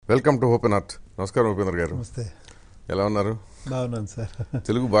Welcome to open art. నమస్కారం ఉపేంద్ర గారు. నమస్తే. ఎలా ఉన్నారు? బాగున్నాను సార్.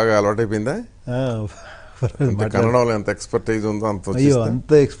 తెలుగు బాగా అలవాటైపోయిందా? కన్నడంలో ఎంత ఎక్స్పర్టైజ్ ఉందో అంత. అయ్యో,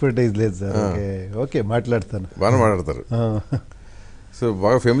 అంత ఎక్స్పర్టైజ్ లేదు సార్. ఓకే మాట్లాడతాను. బాగా మాట్లాడతారు. సో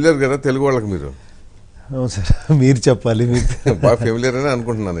బాగా ఫెమిలియర్ కదా తెలుగు వాళ్ళకి మీరు? అవును సార్, మీరు చెప్పాలి. మీకు బాగా ఫెమిలియర్ అని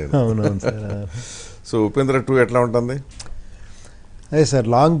అనుకుంటున్నాను నేను. అవునవును సార్. సో ఉపేంద్ర 2 ఎట్లా ఉంటుంది? అదే సార్,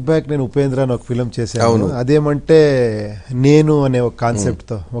 లాంగ్ బ్యాక్ నేను ఉపేంద్ర అని ఒక ఫిలిం చేశాను. అదేమంటే నేను అనే ఒక కాన్సెప్ట్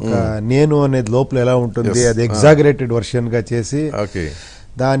తో, ఒక నేను అనేది లోపల ఎలా ఉంటుంది అది ఎగ్జాగరేటెడ్ వర్షన్ గా చేసి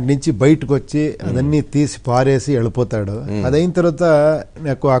దాని నుంచి బయటకు వచ్చి అదన్నీ తీసి పారేసి వెళ్ళిపోతాడు. అదైన తర్వాత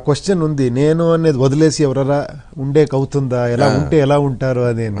నాకు ఆ క్వశ్చన్ ఉంది, నేను అనేది వదిలేసి ఎవరరా ఉండేకవుతుందా, ఎలా ఉంటే ఎలా ఉంటారు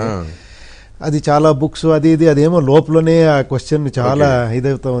అని. అది చాలా బుక్స్ అది ఇది అదేమో లోపలనే ఆ క్వశ్చన్ చాలా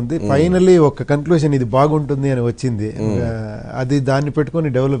ఇదవుతా ఉంది. ఫైనల్లీ ఒక కన్క్లూషన్ ఇది బాగుంటుంది అని వచ్చింది. అది దాన్ని పెట్టుకొని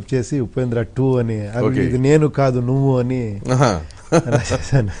డెవలప్ చేసి ఉపేంద్ర 2 అని, ఇది నేను కాదు నువ్వు అని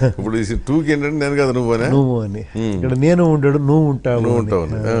రాసేసాను. ఇప్పుడు 2కి ఏంటంటే నేను కాదు నువ్వు అని, ఇక్కడ నేను ఉండడు నువ్వు ఉంటావు.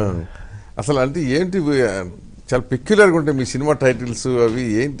 అసలు అంటే ఏంటి చాలా పెక్యులర్గా ఉంటాయి మీ సినిమా టైటిల్స్ అవి.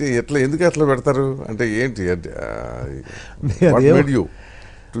 ఏంటి ఎట్లా ఎందుకు అట్లా పెడతారు అంటే ఏంటి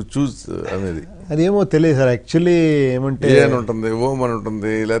టు చూస్ అనేది? అదేమో తెలియదు సార్. యాక్చువల్లీ ఏమంటే ఏ అని ఉంటుంది, ఓం అని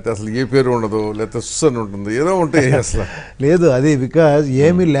ఉంటుంది, లేకపోతే అసలు ఏ పేరు ఉండదు, లేకపోతే సుస్ అని ఉంటుంది, ఏదో ఉంటాయి అసలు. లేదు, అది బికాజ్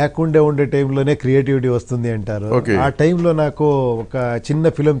ఏమీ లేకుండా ఉండే టైంలోనే క్రియేటివిటీ వస్తుంది అంటారు. ఆ టైంలో నాకు ఒక చిన్న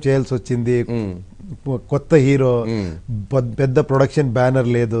ఫిలిం చేయాల్సి వచ్చింది, కొత్త హీరో, పెద్ద ప్రొడక్షన్ బ్యానర్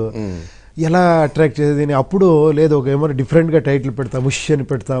లేదు, ఎలా అట్రాక్ట్ చేసేది. అప్పుడు లేదు ఒక ఏమో డిఫరెంట్ గా టైటిల్ పెడతాము, ఉష్ అని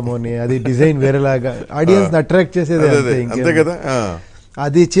పెడతాము అని, అది డిజైన్ వేరేలాగా ఆడియన్స్ అట్రాక్ట్ చేసేది అంతే కదా.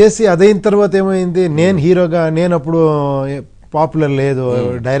 అది చేసి అదైన తర్వాత ఏమైంది, నేను హీరోగా, నేను అప్పుడు పాపులర్ లేదు,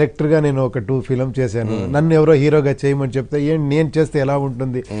 డైరెక్టర్ గా నేను ఒక 2 ఫిలిం చేశాను. నన్ను ఎవరో హీరోగా చేయమని చెప్తే నేను చేస్తే ఎలా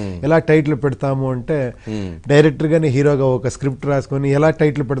ఉంటుంది, ఎలా టైటిల్ పెడతాము అంటే డైరెక్టర్ గానే హీరోగా ఒక స్క్రిప్ట్ రాసుకొని ఎలా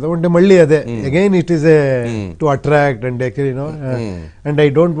టైటిల్ పెడతాము అంటే మళ్ళీ అదే again it is a to attract and actually and I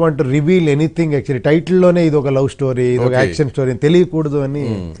don't want to reveal anything. Actually title లోనే ఇది ఒక లవ్ స్టోరీ, ఇది ఒక యాక్షన్ స్టోరీ తెలియకూడదు అని.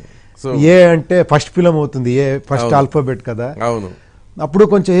 ఏ అంటే ఫస్ట్ ఫిలిం అవుతుంది, ఏ ఫస్ట్ ఆల్ఫాబెట్ కదా. అవును, అప్పుడు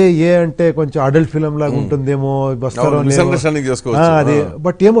కొంచెం ఏ అంటే కొంచెం అడల్ట్ ఫిల్మ్ లాగా ఉంటుందేమో, అది.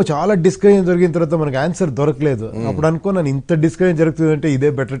 బట్ ఏమో చాలా డిస్కషన్ జరిగిన తర్వాత మనకు ఆన్సర్ దొరకలేదు. అప్పుడు అనుకున్నాను ఇంత డిస్కషన్ జరుగుతుంది అంటే ఇదే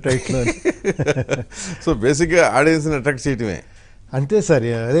బెటర్ టైటిల్ అని. సో బేసిక్ గా ఆడియన్స్ ని అట్రాక్ట్ చేయటమే అంతే సార్.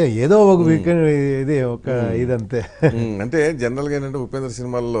 అదే ఏదో ఒక వీకెండ్ ఇది ఒక ఇదంతే. అంటే జనరల్ గా ఏంటంటే ఉపేంద్ర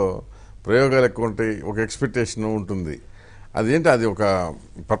సినిమాల్లో ప్రయోగాలు ఎక్కువ ఉంటాయి, ఒక ఎక్స్పెక్టేషన్ ఉంటుంది. అదేంటి అది ఒక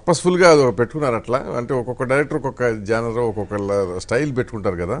పర్పస్ఫుల్ గా అది పెట్టుకున్నారు అట్లా? అంటే ఒక్కొక్క డైరెక్టర్ ఒక్కొక్క జానర్ ఒక్కొక్క స్టైల్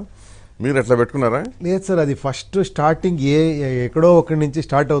పెట్టుకుంటారు కదా, మీరు ఎట్లా పెట్టుకున్నారా? లేదు సార్, అది ఫస్ట్ స్టార్టింగ్ ఎక్కడో ఒకటి నుంచి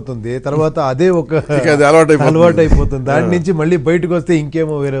స్టార్ట్ అవుతుంది, తర్వాత అదే ఒక అలవాటు అయిపోతుంది. దాని నుంచి మళ్ళీ బయటకు వస్తే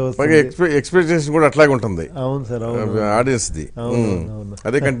ఇంకేమో వేరే వస్తుంది. ఎక్స్పెక్టేషన్ కూడా అట్లాగే ఉంటుంది. అవును సార్, ఆడియన్స్ ది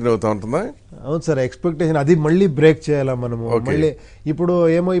అదే కంటిన్యూ అవుతా ఉంటుందా? అవును సార్, ఎక్స్పెక్టేషన్ అది మళ్ళీ బ్రేక్ చేయాలా మనము. మళ్ళీ ఇప్పుడు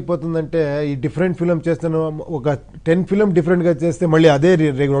ఏమైపోతుందంటే ఈ డిఫరెంట్ ఫిలిం చేస్తాను, ఒక 10 ఫిలిం డిఫరెంట్ గా చేస్తే మళ్ళీ అదే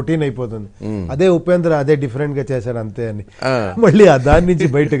రొటీన్ అయిపోతుంది. అదే ఉపేంద్ర అదే డిఫరెంట్ గా చేశాడు అంతే అని మళ్ళీ దాని నుంచి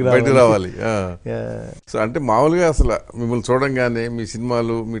బయటకు రావాలి. సో అంటే మామూలుగా అసలు మిమ్మల్ని చూడంగానే మీ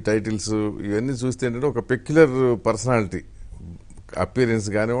సినిమాలు, మీ టైటిల్స్ ఇవన్నీ చూస్తే ఏంటంటే ఒక పెక్యులర్ పర్సనాలిటీ, అపియరెన్స్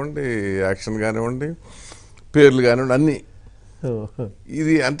కానివ్వండి, యాక్షన్ కానివ్వండి, పేర్లు కానివ్వండి, అన్ని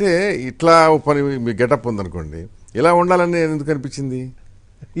ఇది. అంటే ఇట్లా పని మీ గెటప్ ఉందనుకోండి, ఇలా ఉండాలని ఎందుకు అనిపించింది?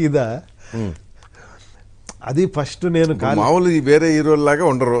 ఇదా అది ఫస్ట్ నేను మామూలు వేరే హీరోలాగా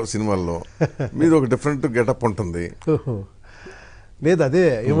ఉండరు సినిమాల్లో, మీది ఒక డిఫరెంట్ గెటప్ ఉంటుంది. లేదు అదే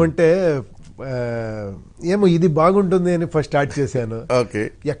ఏమంటే ఏమో ఇది బాగుంటుంది అని ఫస్ట్ స్టార్ట్ చేశాను.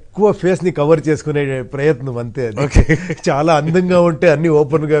 ఎక్కువ ఫేస్ ని కవర్ చేసుకునే ప్రయత్నం అంతే. చాలా అందంగా ఉంటే అన్ని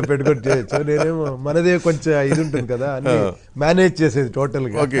ఓపెన్ గా పెట్టుకొని చేయొచ్చు. నేనేమో మనదే కొంచెం ఇది ఉంటుంది కదా, అన్ని మేనేజ్ చేసేది టోటల్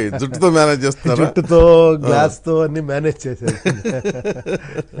గా. జుట్టుతో మేనేజ్ చేస్తున్నా, జుట్టుతో గ్లాస్ తో అన్ని మేనేజ్ చేసేది.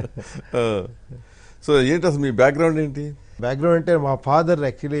 సో ఏంటి అసలు మీ బ్యాక్గ్రౌండ్ ఏంటి? బ్యాక్గ్రౌండ్ అంటే మా father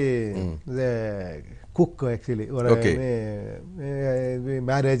actually cook, actually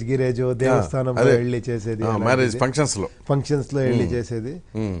marriage గిరేజ్ దేవస్థానంలో వెళ్ళి చేసేది, మ్యారేజ్ ఫంక్షన్స్ లో వెళ్ళి చేసేది.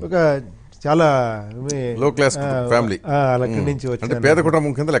 ఒక చాలా లో క్లాస్ ఫ్యామిలీ, అక్కడి నుంచి వచ్చి పేద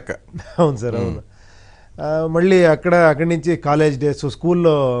కుటుంబం కింద లెక్క. అవును సార్, అవును. మళ్ళీ అక్కడి నుంచి కాలేజ్ డేస్,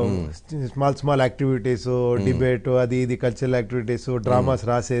 స్కూల్లో స్మాల్ యాక్టివిటీస్, డిబేట్ అది ఇది, కల్చరల్ యాక్టివిటీస్, డ్రామాస్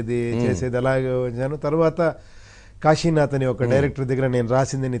రాసేది చేసేది అలాగే వచ్చాను. తర్వాత కాశీనాథ్ అని ఒక డైరెక్టర్ దగ్గర నేను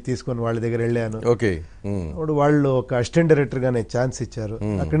రాసిందని తీసుకొని వాళ్ళ దగ్గర వెళ్ళాను. అప్పుడు వాళ్ళు ఒక అసిస్టెంట్ డైరెక్టర్ గా ఛాన్స్ ఇచ్చారు.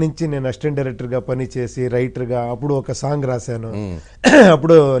 అక్కడి నుంచి నేను అసిస్టెంట్ డైరెక్టర్ గా పని చేసి రైటర్ గా అప్పుడు ఒక సాంగ్ రాశాను.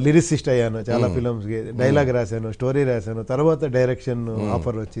 అప్పుడు లిరిసిస్ట్ అయ్యాను చాలా ఫిల్మ్స్ కి, డైలాగ్ రాశాను, స్టోరీ రాశాను. తర్వాత డైరెక్షన్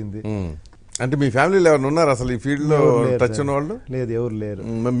ఆఫర్ వచ్చింది. అంటే మీ ఫ్యామిలీలో ఎవరు ఉన్నారు అసలు ఈ ఫీల్డ్ లో టచ్ ఉన్న వాళ్ళు? లేదు, ఎవరు లేరు.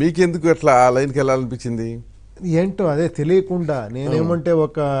 మీకెందుకు అట్లా ఆ లైన్కి వెళ్ళాలనిపించింది? ఏంటో అదే తెలియకుండా నేనేమంటే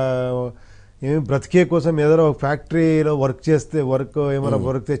ఏమి బ్రతికే కోసం ఏదో ఒక ఫ్యాక్టరీలో వర్క్ ఏమైనా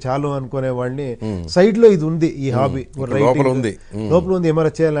వర్క్ చాలు అనుకునేవాడిని. సైడ్ లో ఇది ఉంది, ఈ హాబీ లోపల ఉంది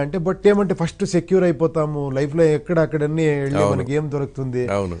ఏమైనా చేయాలంటే. బట్ ఏమంటే ఫస్ట్ సెక్యూర్ అయిపోతాము లైఫ్ లో, ఎక్కడ అక్కడన్నీ వెళ్ళి మనకి ఏం దొరుకుతుంది,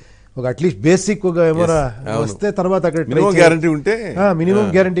 ఒక అట్లీస్ట్ బేసిక్ ఏమైనా వస్తే తర్వాత అక్కడ గ్యారంటీ ఉంటే, మినిమం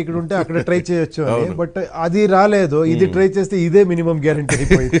గ్యారంటీ ఇక్కడ ఉంటే అక్కడ ట్రై చేయొచ్చు అని. బట్ అది రాలేదు, ఇది ట్రై చేస్తే ఇదే మినిమం గ్యారంటీ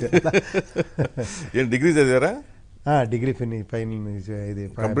అయిపోయింది. డిగ్రీ చదివారా? డిగ్రీ ఫైనల్ ఇది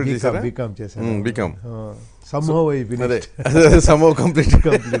బీకామ్ చేశాను. BCom complete.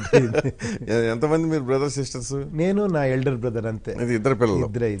 ఎంతమంది మీరు బ్రదర్ సిస్టర్స్? నేను నా ఎల్డర్ బ్రదర్, అంతే. ఇద్దరు పిల్లలు.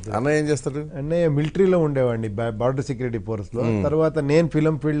 అన్నయ్య ఏం చేస్తాడు? అన్నయ్య మిలిటరీలో ఉండేవాడిని, బార్డర్ సెక్యూరిటీ ఫోర్స్ లో. తర్వాత నేను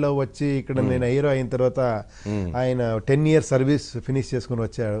ఫిలిం ఫీల్డ్ లో వచ్చి ఇక్కడ నేను హీరో అయిన తర్వాత ఆయన 10 years సర్వీస్ ఫినిష్ చేసుకుని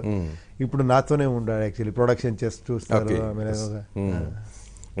వచ్చాడు. ఇప్పుడు నాతోనే ఉండాడు, యాక్చువల్లీ ప్రొడక్షన్ చేసి చూస్తారు.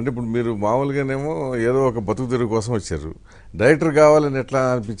 అంటే ఇప్పుడు మీరు మామూలుగానేమో ఏదో ఒక బతుకు తెరువు కోసం వచ్చారు, డైరెక్టర్ కావాలని ఎట్లా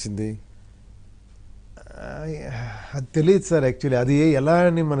అనిపించింది? అది తెలియదు సార్, యాక్చువల్లీ అది ఎలా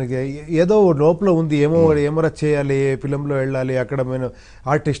అని మనకి ఏదో లోపల ఉంది, ఏమో చేయాలి, ఫిలంలో వెళ్ళాలి, అక్కడ నేను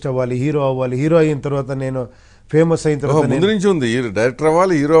ఆర్టిస్ట్ అవ్వాలి, హీరో అవ్వాలి. హీరో అయిన తర్వాత నేను ఫేమస్ అయిన తర్వాత ముందు నుంచి ఉంది డైరెక్టర్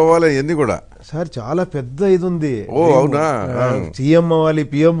అవ్వాలి, హీరో అవ్వాలి, ఇవన్నీ కూడా సార్ చాలా పెద్ద ఇది ఉంది. అవునా? సీఎం అవ్వాలి,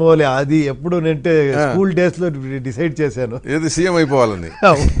 పిఎం అవ్వాలి, అది ఎప్పుడు నేంటే స్కూల్ డేస్ లో డిసైడ్ చేశాను. ఏది సీఎం అయిపోవాలని.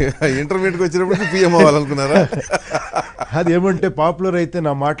 ఇంటర్మీడియట్ కి వచ్చినప్పుడు పిఎం అవ్వాలనుకున్నారా? అది ఏమంటే పాపులర్ అయితే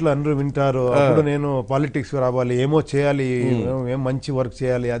నా మాటలు అందరూ వింటారు, అప్పుడు నేను పాలిటిక్స్ రావాలి, ఏమో చేయాలి, ఏం మంచి వర్క్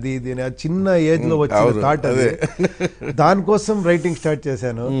చేయాలి, అది ఇది చిన్న ఏజ్ లో వచ్చిన థాట్ అది. దానికోసం రైటింగ్ స్టార్ట్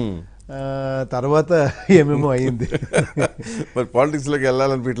చేశాను. తర్వాత ఏమేమో అయింది. మరి పాలిటిక్స్ లోకి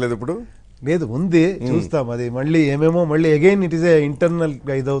వెళ్ళాలనిపించలేదు ఇప్పుడు? లేదు, ఉంది, చూస్తాం. అది మళ్ళీ ఏమేమో మళ్ళీ అగైన్ ఇట్ ఈస్ ఇంటర్నల్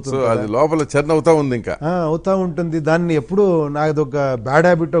గా ఇదవుతుంది, అది లోపల చర్న్ అవుతా ఉంది, ఇంకా అవుతా ఉంటుంది. దాన్ని ఎప్పుడు నాకు ఒక బ్యాడ్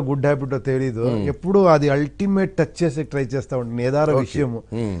హ్యాబిటో గుడ్ హ్యాబిటో తెలియదు, ఎప్పుడు అది అల్టిమేట్ టచ్ చేసి ట్రై చేస్తా ఉంటుంది ఏదారో విషయము.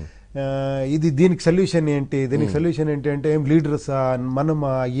 దీనికి సొల్యూషన్ ఏంటి, దీనికి సొల్యూషన్ ఏంటి అంటే ఏం లీడర్సా,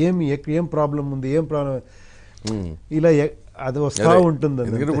 మనమా, ఏం ప్రాబ్లం ఉంది, ఏం ప్రాబ్లం, ఇలా అది వస్తూ ఉంటుంది.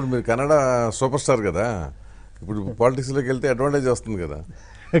 ఎందుకంటే ఇప్పుడు మీరు కన్నడ సూపర్ స్టార్ కదా, ఇప్పుడు పాలిటిక్స్ లోకి వెళ్తే అడ్వాంటేజ్ వస్తుంది కదా.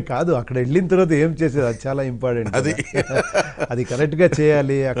 కాదు, అక్కడ వెళ్ళిన తర్వాత ఏం చేసేది అది చాలా ఇంపార్టెంట్. అది కరెక్ట్ గా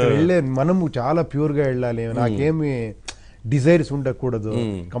చేయాలి. అక్కడ వెళ్ళే మనము చాలా ప్యూర్ గా వెళ్ళాలి, నాకేమి డిజైర్స్ ఉండకూడదు,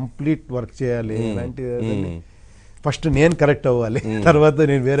 కంప్లీట్ వర్క్ చేయాలి. అలాంటి ఫస్ట్ నేను కరెక్ట్ అవ్వాలి, తర్వాత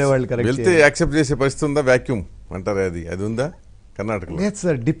నేను వేరే వాళ్ళు కరెక్ట్ వెళ్తే యాక్సెప్ట్ చేసే పరిస్థితి ఉందా? వాక్యూమ్ అంటారా, అది ఉందా కర్ణాటక? లేదు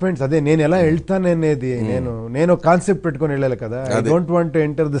సార్, డిపెండ్స్. అదే నేను ఎలా వెళ్తాననేది నేను కాన్సెప్ట్ పెట్టుకుని వెళ్ళాలి కదా. I don't want to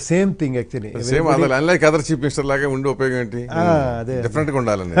enter the same thing actually. Same unlike other chief minister లాగా ఉండే ఉపయోగం ఏంటి? అదే డిఫరెంట్ గా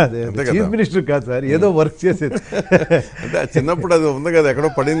ఉండాలని. చీఫ్ మినిస్టర్ కాదు సార్, ఏదో వర్క్ చేసేది. అంటే చిన్నప్పుడు అది ఉంది కదా,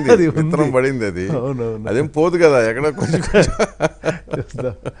 ఎక్కడో పడింది, విత్తనం పడింది, అది అదేం పోదు కదా, ఎక్కడో కొంచెం.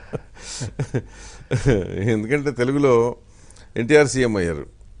 ఎందుకంటే తెలుగులో ఎన్టీఆర్ సీఎం అయ్యారు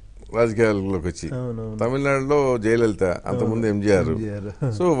రాజకీయాల్లోకి వచ్చి, తమిళనాడులో జయలలిత, అంతకుముందు MGR.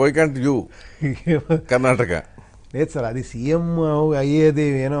 So why can't you Karnataka? లేదు సార్, అది సీఎం అయ్యేది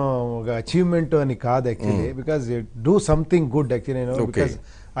ఒక అచీవ్మెంట్ అని కాదు actually, because do something good actually. Because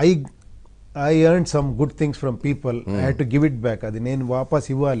I earned some good things from people. I had to give it back. అది నేను వాపస్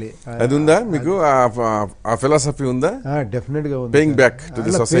ఇవ్వాలి. అది ఉందా మీకు? ఆ ఫిలాసఫీ ఉందా? డెఫినెట్ గా ఉంది. Paying back to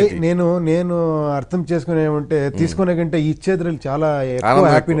the society. నేను అర్థం చేసుకునే ఏమంటే తీసుకునే కంటే ఇచ్చేది చాలా ఎక్కువ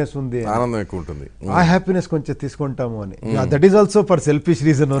హ్యాపీనెస్ ఉంది, ఆనందం ఎక్కువ ఉంటుంది. ఆ హ్యాపీనెస్ కొంచెం తీసుకుంటాము అని. That is also for selfish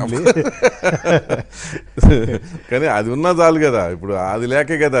reason only. కానీ అది ఉన్నా చాలు కదా, ఇప్పుడు అది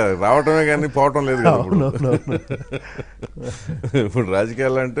లేకే కదా రావటమే, కానీ పోవటం లేదు కదా. ఇప్పుడు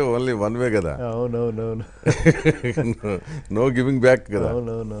రాజకీయాలు అంటే ఓన్లీ వన్ వే కదా. అవునవునవును, నో గివింగ్ బ్యాక్ కదా.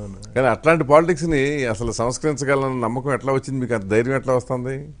 కానీ అట్లాంటి పాలిటిక్స్ ని అసలు సంస్కరించగలన్న నమ్మకం ఎట్లా వచ్చింది మీకు? అంత ధైర్యం ఎట్లా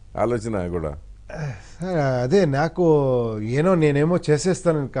వస్తుంది, ఆలోచన కూడా? అదే నాకు నేనేమో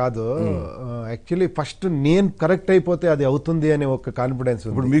చేసేస్తానని కాదు, యాక్చువల్లీ ఫస్ట్ నేను కరెక్ట్ అయిపోతే అది అవుతుంది అనే ఒక కాన్ఫిడెన్స్.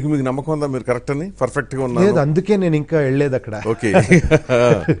 ఇప్పుడు మీకు నమ్మకం ఉందా మీరు కరెక్ట్ అని, పర్ఫెక్ట్ గా ఉన్నా? లేదు, అందుకే నేను ఇంకా వెళ్ళలేదు అక్కడ. ఓకే.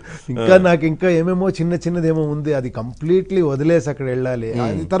 ఇంకా నాకు ఇంకా ఏమేమో చిన్నది ఏమో ఉంది, అది కంప్లీట్లీ వదిలేసి అక్కడ వెళ్ళాలి.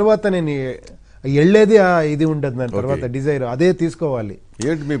 అది తర్వాత నేను వెళ్ళేది ఇది ఉండదు, దాని తర్వాత డిజైర్ అదే తీసుకోవాలి.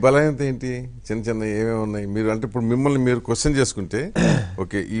 ఏంటి మీ బలహీనత ఏంటి? చిన్న ఏమేమి ఉన్నాయి మీరు? అంటే ఇప్పుడు మిమ్మల్ని మీరు క్వశ్చన్ చేసుకుంటే,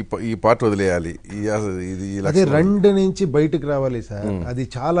 ఓకే ఈ పార్ట్ వదిలేయాలి, అదే 2 నుంచి బయటకు రావాలి సార్. అది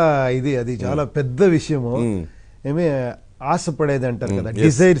చాలా అది చాలా పెద్ద విషయము. ఆశపడేది అంటారు కదా,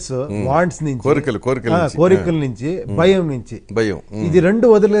 డిజైర్స్, వాంట్స్ నుంచి, కోరికల నుంచి, భయం నుంచి, ఇది రెండు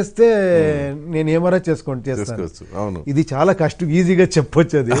వదిలేస్తే నేను ఏమరా చేస్తాను. ఇది చాలా కష్టం, ఈజీగా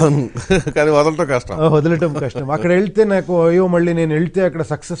చెప్పొచ్చు, అది వదలటం కష్టం. అక్కడ వెళ్తే నాకు అయ్యో మళ్ళీ నేను వెళ్తే అక్కడ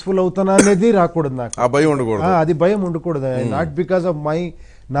సక్సెస్ఫుల్ అవుతానా అనేది రాకూడదు, నాకు అది భయం ఉండకూడదు. నాట్ బికాస్ ఆఫ్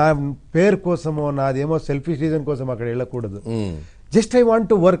నా పేరు కోసమో నాదేమో సెల్ఫిష్ రీజన్ కోసం అక్కడ వెళ్ళకూడదు. Just I want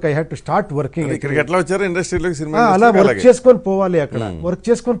to work, I have to start working. అలా వర్క్ చేసుకొని పోవాలి, అక్కడ వర్క్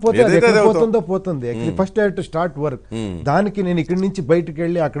చేసుకొని పోతే అది ఎక్కడ పోతుందో పోతుంది. First I have to start work. దానికి నేను ఇక్కడి నుంచి బయటకు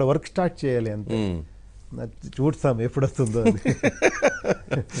వెళ్ళి అక్కడ వర్క్ స్టార్ట్ చేయాలి అంతే. చూస్తాం ఎప్పుడు వస్తుందో అది.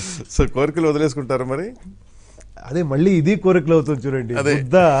 సో కోరికలు వదిలేసుకుంటారు మరి. అదే మళ్ళీ ఇది కోరికలు అవుతుంది చూడండి.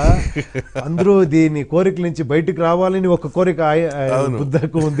 బుద్ధ అందరూ దీని కోరికల నుంచి బయటకు రావాలని ఒక కోరిక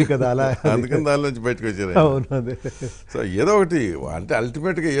బుద్ధకు ఉంది కదా, అలా అందుకని దాని నుంచి బయటకు వచ్చారు. అవును, అదే. సో ఏదో ఒకటి అంటే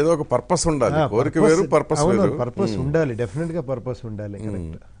అల్టిమేట్ గా ఏదో ఒక పర్పస్ ఉండాలి. కోరిక వేరు, పర్పస్ వేరు. పర్పస్ ఉండాలి, డెఫినెట్ గా పర్పస్ ఉండాలి.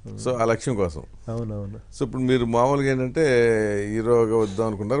 సో ఆ లక్ష్యం కోసం. అవునవును. సో ఇప్పుడు మీరు మామూలుగా ఏంటంటే హీరోగా వద్దాం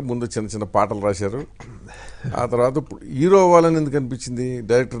అనుకున్నారు, ముందు చిన్న చిన్న పాటలు రాశారు, ఆ తర్వాత హీరో అవ్వాలని ఎందుకు అనిపించింది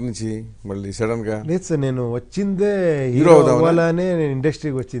డైరెక్టర్ నుంచి మళ్ళీ సడన్ గా? లేదు సార్, నేను వచ్చిందే హీరో అవ్వాలనే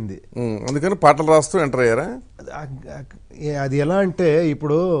ఇండస్ట్రీకి వచ్చింది. అందుకని పాటలు రాస్తూ ఎంటర్ అయ్యారా? అది ఎలా అంటే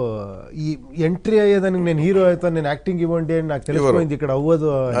ఇప్పుడు ఈ ఎంట్రీ అయ్యేదానికి నేను హీరో అవుతాను, నేను యాక్టింగ్ ఇవ్వండి అని నాకు తెలిసిపోయింది, ఇక్కడ అవ్వదు.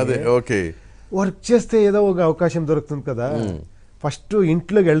 అదే ఓకే, వర్క్ చేస్తే ఏదో ఒక అవకాశం దొరుకుతుంది కదా. ఫస్ట్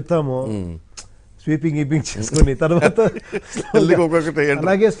ఇంట్లోకి వెళ్తాము, స్వీపింగ్ గీపింగ్ చేసుకుని, తర్వాత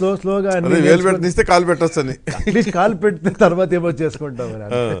అలాగే స్లోగా కాలు పెట్టొచ్చని అట్లీస్ట్ కాలు పెడితే తర్వాత ఏమో చేసుకుంటాం.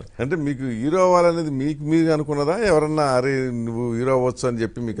 అంటే మీకు హీరో అవ్వాలనేది మీకు మీరు అనుకున్నదా, ఎవరన్నా అరే నువ్వు హీరో అవ్వచ్చు అని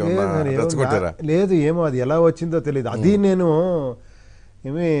చెప్పి మీకు లేదు? ఏమో అది ఎలా వచ్చిందో తెలియదు. అది నేను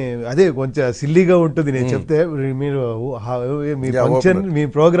అదే కొంచెం సిల్లీగా ఉంటుంది నేను చెప్తే. మీరు మీ ఫంక్షన్, మీ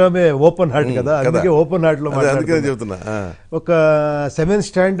ప్రోగ్రామే ఓపెన్ హార్ట్ కదా, అందుకే ఓపెన్ హార్ట్ లో చెప్తున్నా. ఒక 7th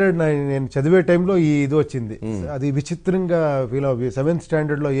స్టాండర్డ్ నేను చదివే టైంలో ఇది వచ్చింది. అది విచిత్రంగా ఫీల్ అవ్వి. 7th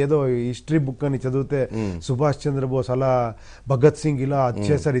స్టాండర్డ్ లో ఏదో హిస్టరీ బుక్ అని చదివితే సుభాష్ చంద్రబోస్ అలా, భగత్ సింగ్ ఇలా అది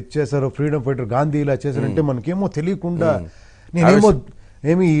చేశారు, ఇది చేశారు, ఫ్రీడమ్ ఫైటర్ గాంధీ ఇలా చేశారంటే మనకేమో తెలియకుండా నేనేమో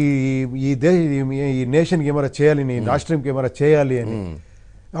ఈ నేషన్కి ఏమైనా చేయాలి, నీ రాష్ట్రంకి ఏమైనా చేయాలి అని.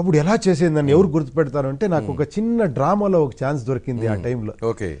 అప్పుడు ఎలా చేసేది, నన్ను ఎవరు గుర్తుపెడతారు అంటే, నాకు ఒక చిన్న డ్రామాలో ఒక ఛాన్స్ దొరికింది ఆ టైంలో.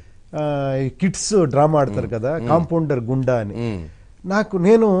 కిడ్స్ డ్రామా ఆడతారు కదా, కాంపౌండర్ గుండా అని.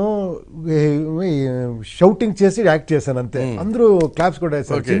 నేను షౌటింగ్ చేసి యాక్ట్ చేశాను అంతే. అందరూ క్లాప్స్ కూడా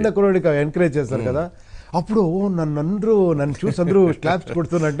వేస్తారు, చిన్న కుర్రోడికి ఎంకరేజ్ చేస్తారు కదా. అప్పుడు నన్ను చూసి అందరూ క్లాప్స్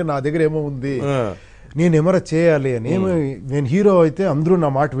కొడుతున్నారంటే నా దగ్గర ఏమో ఉంది, నేను ఏమరా చేయాలి అని. నేను హీరో అయితే అందరూ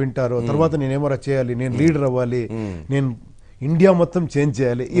నా మాట వింటారు, తర్వాత నేను ఏమరా చేయాలి, నేను లీడర్ అవ్వాలి, నేను ఇండియా మొత్తం చేంజ్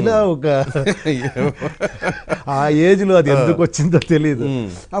చేయాలి, ఇలా ఒక ఆ ఏజ్ లో అది ఎందుకు వచ్చిందో తెలియదు.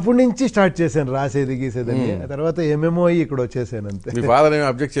 అప్పటి నుంచి స్టార్ట్ చేశాను రాసేది గీసేదని. తర్వాత ఏమేమో ఇక్కడ వచ్చేసాను అంతే. మీ ఫాదర్ ఏమి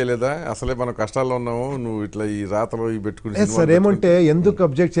అబ్జెక్ట్ చేయలేదా? అసలే మనం కష్టాల్లో ఉన్నాము, నువ్వు ఇట్లా ఈ రాతలో పెట్టుకుని? సార్ ఏమంటే ఎందుకు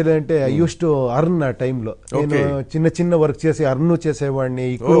అబ్జెక్ట్ చేయలేదంటే, ఐ యూస్ టు అర్న్ ఆ టైంలో. నేను చిన్న వర్క్ చేసి అర్న్ చేసేవాడిని,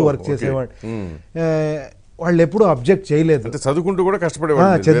 ఇక్కడ వర్క్ చేసేవాడిని. వాళ్ళు ఎప్పుడు అబ్జెక్ట్ చేయలేదు. చదువుకుంటూ కూడా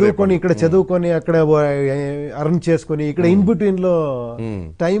కష్టపడేవాళ్ళు, చదువుకొని ఇక్కడ చదువుకొని అక్కడ అర్న్ చేసుకొని ఇక్కడ ఇన్ బిట్వీన్ లో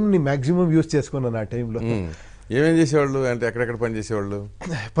టైం ని మాక్సిమం యూజ్ చేసుకున్నాను ఆ టైంలో. ఏమేం చేసేవాళ్ళు అంటే ఎక్కడెక్కడ పని చేసేవాళ్ళు?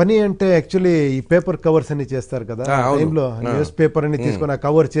 పని అంటే యాక్చువల్లీ ఈ పేపర్ కవర్స్ అన్ని చేస్తారు కదా, టైంలో న్యూస్ పేపర్ అని తీసుకొని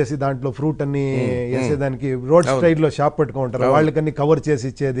కవర్ చేసి దాంట్లో ఫ్రూట్ అన్ని వేసేదానికి రోడ్ సైడ్ లో షాప్ పెట్టుకుంటారు, వాళ్ళకన్నీ కవర్ చేసి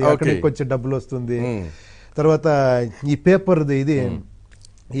ఇచ్చేది, అక్కడికి కొంచెం డబ్బులు వస్తుంది. తర్వాత ఈ పేపర్ ఇది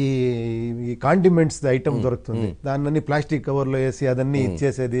ఈ కాండిమెంట్స్ ఐటమ్ దొరుకుతుంది, దాన్ని ప్లాస్టిక్ కవర్ లో వేసి అదన్నీ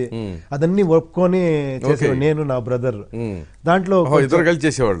ఇచ్చేసేది, అదన్నీ ఒప్పుకొని చేసేవాడు నేను, నా బ్రదర్. దాంట్లో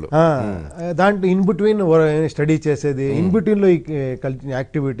చేసేవాళ్ళు. దాంట్లో ఇన్ బిట్వీన్ స్టడీ చేసేది, ఇన్ బిట్వీన్ లో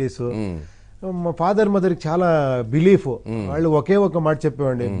యాక్టివిటీస్. మా ఫాదర్ మదర్ చాలా బిలీఫ్. వాళ్ళు ఒకే ఒక మాట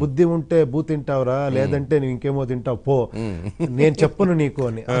చెప్పేవాడి, బుద్ధి ఉంటే బూ తింటావురా, లేదంటే నువ్వు ఇంకేమో తింటావు పో, నేను చెప్పను నీకు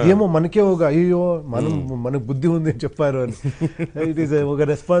అని. అదేమో మనకే ఒక అయ్యో మనకు బుద్ధి ఉంది అని చెప్పారు అని. ఇట్ ఈస్ ఒక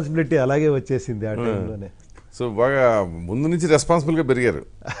రెస్పాన్సిబిలిటీ అలాగే వచ్చేసింది ఆ టైంలోనే. సో బాగా ముందు నుంచి రెస్పాన్సిబుల్ గా పెరిగారు.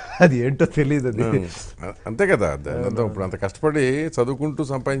 అది ఏంటో తెలియదు, అది అంతే కదా. ఇప్పుడు అంత కష్టపడి చదువుకుంటూ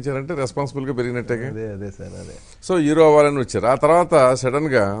సంపాదించారంటే రెస్పాన్సిబుల్ గా పెరిగినట్టే. అదే సార్, అదే. సో హీరో అవ్వాలని వచ్చారు. ఆ తర్వాత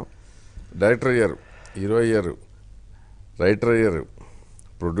సడన్ గా డైరెక్టర్ అయ్యారు, హీరో అయ్యారు, రైటర్ అయ్యారు,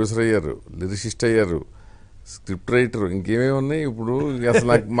 ప్రొడ్యూసర్ అయ్యారు, లిరిసిస్ట్ అయ్యారు, స్క్రిప్ట్ రైటర్, ఇంకేమేమి ఉన్నాయి ఇప్పుడు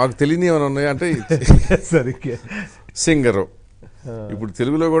అసలు మాకు తెలియని ఏమైనా ఉన్నాయి అంటే సరిగ్గా సింగరు. ఇప్పుడు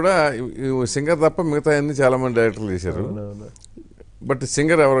తెలుగులో కూడా సింగర్ తప్ప మిగతా అన్ని చాలా మంది డైరెక్టర్లు చేశారు. బట్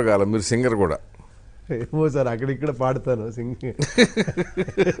సింగర్ ఎవరు కాదు, మీరు సింగర్ కూడా. ఏమో సార్, అక్కడిక్కడ పాడతాను,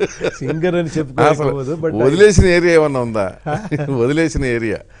 సింగర్ అని చెప్పుకోవచ్చు. వదిలేసిన ఏరియా ఏమన్నా ఉందా? వదిలేసిన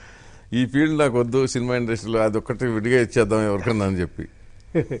ఏరియా ఈ ఫీల్డ్ నాకు వద్దు, సినిమా ఇండస్ట్రీలో అదొక్కటి విడిగా ఇచ్చేద్దాం ఎవరికన్నా అని చెప్పి.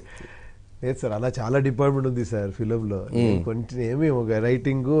 లేదు సార్, అలా చాలా డిపార్ట్మెంట్ ఉంది సార్ ఫిలింలో. కొంచెం ఏమి ఒక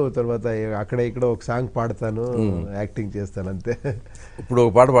రైటింగ్, తర్వాత అక్కడ ఇక్కడ ఒక సాంగ్ పాడతాను, యాక్టింగ్ చేస్తాను అంతే. ఇప్పుడు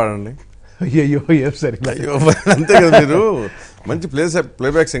ఒక పాట పాడండి. అయ్యో ఏం సరే. అయ్యో అంతే కదా, మీరు మంచి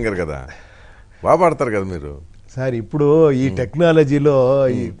ప్లేబ్యాక్ సింగర్ కదా, బాగా పాడతారు కదా మీరు. సార్ ఇప్పుడు ఈ టెక్నాలజీలో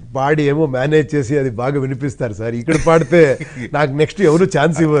ఈ పాడి ఏమో మేనేజ్ చేసి అది బాగా వినిపిస్తారు సార్. ఇక్కడ పాడితే నాకు నెక్స్ట్ ఎవరు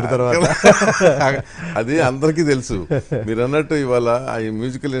ఛాన్స్ ఇవ్వరు తర్వాత. అది అందరికీ తెలుసు. మీరు అన్నట్టు ఇవాళ ఈ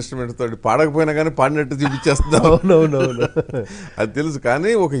మ్యూజికల్ ఇన్స్ట్రుమెంట్ తోటి పాడకపోయినా కానీ పాడినట్టు చూపించేస్తున్నాం. అవునవునవును, అది తెలుసు.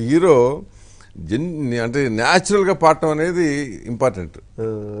 కానీ ఒక హీరో అంటే న్యాచురల్ గా పాడటం అనేది ఇంపార్టెంట్.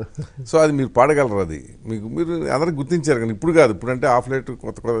 సో అది మీరు పాడగలరు. అది మీరు అందరికి గుర్తించారు. కానీ ఇప్పుడు కాదు, ఇప్పుడు అంటే ఆఫ్ లైట్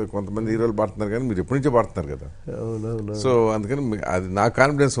కొంతమంది హీరోలు పాడుతున్నారు, కానీ మీరు ఎప్పటి నుంచో పాడుతున్నారు కదా. సో అందుకని అది నాకు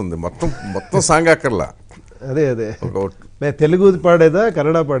కాన్ఫిడెన్స్ ఉంది. మొత్తం సాంగ్ అక్కర్లా. అదే తెలుగు పాడేదా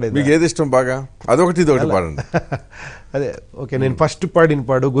కన్నడ పాడేదా, మీకు ఏది ఇష్టం బాగా? అదొకటి ఇదొకటి పాడండి. అదే ఓకే. నేను ఫస్ట్ పాడిన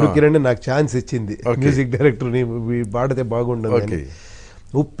పాడు గురు కిరణ్ నాకు ఛాన్స్ ఇచ్చింది, మ్యూజిక్ డైరెక్టర్, పాడితే బాగుండదు.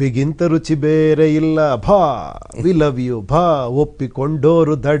 ಉಪ್ಪಿಗಿಂತ ರುಚಿ ಬೇರೆ ಇಲ್ಲ ಭಾ ವಿ ಲವ್ ಯು ಭಾ,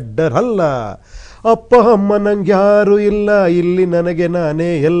 ಒಪ್ಪಿಕೊಂಡೋರು ದಡ್ಡರಲ್ಲ, ಅಪ್ಪ ಅಮ್ಮ ನಂಗ್ಯಾರು ಇಲ್ಲ, ಇಲ್ಲಿ ನನಗೆ ನಾನೇ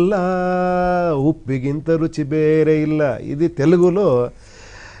ಎಲ್ಲ, ఉప్పిగింత రుచి ಬೇರೆ ಇಲ್ಲ. ఇది తెలుగులో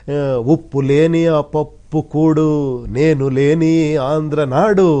ఉప్పు లేని ఆ పప్పు కూడు, నేను లేని ఆంధ్ర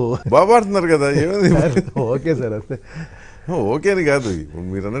నాడు. బాగా పాడుతున్నారు కదా. ఓకే సార్, అంతే. ఓకే అని కాదు,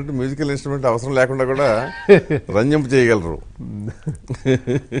 మీరు అన్నట్టు మ్యూజికల్ ఇన్స్ట్రుమెంట్ అవసరం లేకుండా కూడా రంజింప చేయగలరు.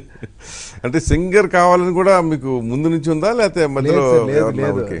 అంటే సింగర్ కావాలని కూడా మీకు ముందు నుంచి ఉందా, లేకపోతే మధ్యలో?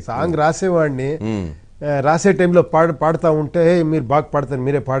 సాంగ్ రాసేవాడిని, రాసే టైంలో పాడుతా ఉంటే మీరు బాగా పాడతారు,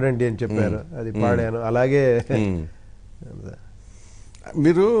 మీరే పాడండి అని చెప్పారు, అది పాడాను. అలాగే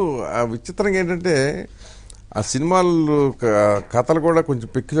మీరు విచిత్రంగా ఏంటంటే ఆ సినిమాలు కథలు కూడా కొంచెం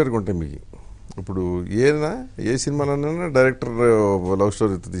పెక్యులర్గా ఉంటాయి మీకు. ఇప్పుడు ఏ సినిమాలోనైనా డైరెక్టర్ లవ్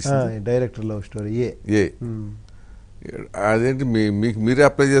స్టోరీ తీసింది, డైరెక్టర్ లవ్ స్టోరీ ఏ అదేంటి మీకు మీరే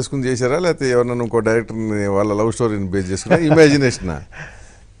అప్లై చేసుకుని చేశారా, లేకపోతే ఎవరన్నా ఇంకో డైరెక్టర్ వాళ్ళ లవ్ స్టోరీని బేస్ చేసుకున్నా, ఇమాజినేషనా?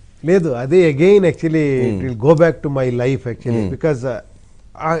 లేదు, అదే again actually it will go back to my life actually, because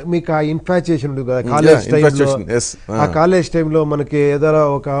మీకు ఆ ఇన్ఫాచ్యుయేషన్ ఉంటుంది కదా కాలేజ్ టైంలో. ఆ కాలేజ్ టైంలో మనకి ఏదైనా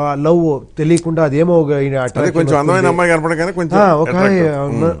ఒక లవ్ తెలియకుండా అదేమో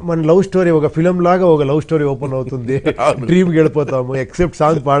మన లవ్ స్టోరీ ఒక ఫిలం లాగా ఒక లవ్ స్టోరీ ఓపెన్ అవుతుంది. డ్రీమ్ గడిపోతాము, ఎక్సెప్ట్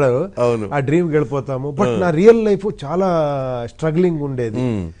సాంగ్ పాడరు, ఆ డ్రీమ్ గడిపోతాము. బట్ నా రియల్ లైఫ్ చాలా స్ట్రగ్లింగ్ ఉండేది,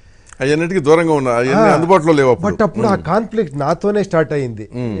 అన్నిటికీ దూరంగా ఉన్నా, అందుబాటులో లేవు. బట్ అప్పుడు ఆ కాన్ఫ్లిక్ట్ నాతోనే స్టార్ట్ అయింది.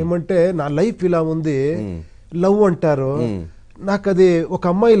 ఏమంటే నా లైఫ్ ఇలా ఉంది, లవ్ అంటారు, నాకు అది ఒక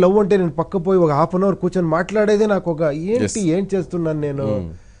అమ్మాయి లవ్ అంటే నేను పక్క పోయి ఒక హాఫ్ అన్ అవర్ కూర్చొని మాట్లాడేదే నాకు ఒక ఏం చేస్తున్నాను నేను,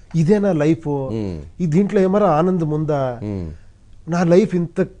 ఇదేనా లైఫ్, ఈ దీంట్లో ఏమరా ఆనందం ఉందా, నా లైఫ్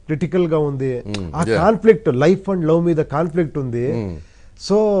ఇంత క్రిటికల్ గా ఉంది. ఆ కాన్ఫ్లిక్ట్, లైఫ్ అండ్ లవ్ మీద కాన్ఫ్లిక్ట్ ఉంది.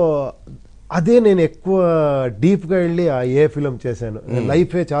 సో అదే నేను ఎక్కువ డీప్ గా వెళ్ళి ఆ ఏ ఫిలం చేశాను.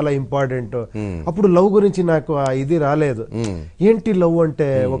 లైఫే చాలా ఇంపార్టెంట్. అప్పుడు లవ్ గురించి నాకు ఇది రాలేదు. ఏంటి లవ్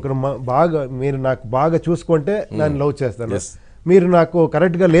అంటే, ఒకరు బాగా మీరు నాకు బాగా చూసుకుంటే నేను లవ్ చేస్తాను, మీరు నాకు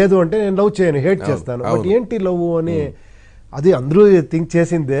కరెక్ట్ గా లేదు అంటే నేను లవ్ చేయను, హేట్ చేస్తాను. బట్ ఏంటి లవ్ అని అది అందరూ థింక్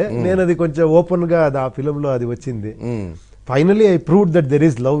చేసిందే, నేను అది కొంచెం ఓపెన్ గా ఆ ఫిలం లో అది వచ్చింది. Finally I proved that there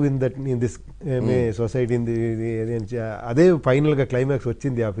is love in this society. అదే ఫైనల్ గా క్లైమాక్స్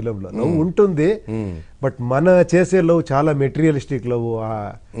వచ్చింది ఆ ఫిలం లో. లవ్ ఉంటుంది, బట్ మన చేసే లవ్ చాలా మెటీరియలిస్టిక్ లవ్.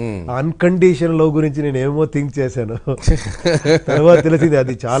 అన్కండిషన్ లవ్ గురించి నేను ఏమో థింక్ చేశాను, తర్వాత తెలిసింది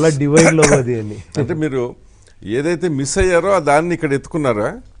అది చాలా డివైన్ లవ్ అది అని. అంటే మీరు ఏదైతే మిస్ అయ్యారో దాన్ని ఇక్కడ ఎత్తుకున్నారా,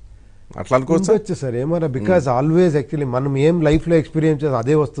 అట్లా అనుకోవచ్చు సార్ ఏమన్నా. బికాస్ ఆల్వేస్ యాక్చువల్లీ మనం ఏం లైఫ్ లో ఎక్స్పీరియన్స్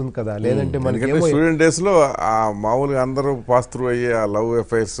అదే వస్తుంది కదా, లేదంటే మనకి స్టూడెంట్ డేస్ లో మామూలుగా అందరూ పాస్ త్రూ అయ్యే ఆ లవ్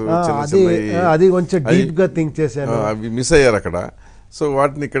అఫైర్స్ అది కొంచెం డీప్ గా థింక్ చేశాను, అవి మిస్ అయ్యారు అక్కడ. సో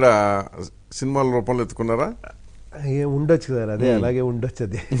వాటిని ఇక్కడ సినిమాల రూపంలో ఎత్తుకున్నారా? ఉండొచ్చు సార్, అదే అలాగే ఉండొచ్చు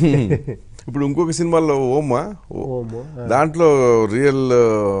అది. ఇప్పుడు ఇంకొక సినిమాలో ఓమా, దాంట్లో రియల్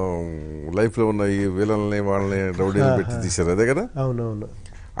లైఫ్ లో ఉన్న ఈ విలన్లని వాళ్ళని రౌడీలు పెట్టి తీశారు, అదే కదా? అవునవును.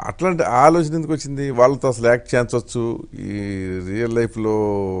 అట్లాంటి ఆలోచన ఎందుకు వచ్చింది? వాళ్ళతో అసలు యాక్ట్ ఛాన్స్ వచ్చు ఈ రియల్ లైఫ్ లో?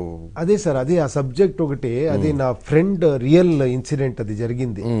 అదే సార్, అది ఆ సబ్జెక్ట్ ఒకటి, అది నా ఫ్రెండ్ రియల్ ఇన్సిడెంట్ అది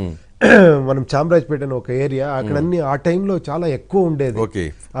జరిగింది. మనం చామరాజ్పేట అని ఒక ఏరియా, అక్కడ అన్ని ఆ టైంలో చాలా ఎక్కువ ఉండేది.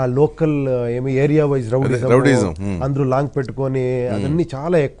 ఆ లోకల్ ఏమి ఏరియా వైజ్ రౌడీజం, అందరూ లాంగ్ పెట్టుకొని అదన్నీ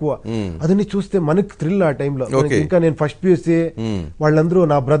చాలా ఎక్కువ. అదన్నీ చూస్తే మనకి థ్రిల్ ఆ టైంలో. ఇంకా నేను ఫస్ట్ పియూసీ, వాళ్ళందరూ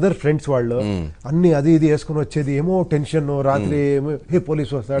నా బ్రదర్ ఫ్రెండ్స్ వాళ్ళు, అన్ని అది ఇది వేసుకుని వచ్చేది, ఏమో టెన్షన్, రాత్రి హే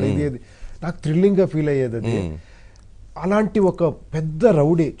పోలీసు వస్తాడు, ఇది నాకు థ్రిల్లింగ్ గా ఫీల్ అయ్యేది అది. అలాంటి ఒక పెద్ద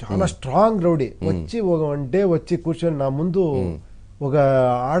రౌడీ, చాలా స్ట్రాంగ్ రౌడీ వచ్చి ఒక వన్ డే వచ్చి కూర్చొని నా ముందు ఒక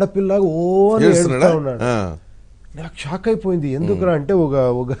ఆడపిల్లగా ఓ అని ఏడుస్తా ఉన్నాడు. నాకు షాక్ అయిపోయింది. ఎందుకురా అంటే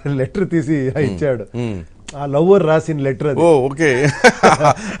ఒక లెటర్ తీసి ఇచ్చాడు, ఆ లవ్వర్ రాసిన లెటర్ అది. ఓకే,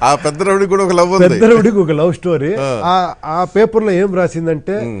 ఆ పెద్ద రౌడీకి కూడా ఒక లవ్, పెద్ద రౌడీకి ఒక లవ్ స్టోరీ. ఆ పేపర్ లో ఏం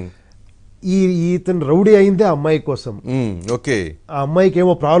రాసిందంటే ఇతను రౌడీ అయిందే అమ్మాయి కోసం. ఓకే, ఆ అమ్మాయికి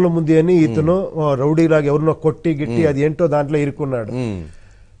ఏమో ప్రాబ్లం ఉంది అని ఇతను రౌడీ లాగా ఎవరినో కొట్టి గిట్టి అది ఏంటో దాంట్లో ఇరుక్కున్నాడు.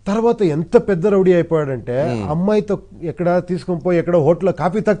 తర్వాత ఎంత పెద్ద రౌడీ అయిపోయాడంటే అమ్మాయితో ఎక్కడ తీసుకొని పోయి ఎక్కడ హోటల్లో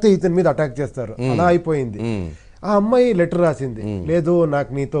కాఫీ తాగితే ఇతని మీద అటాక్ చేస్తారు. అలా అయిపోయింది. ఆ అమ్మాయి లెటర్ రాసింది, లేదు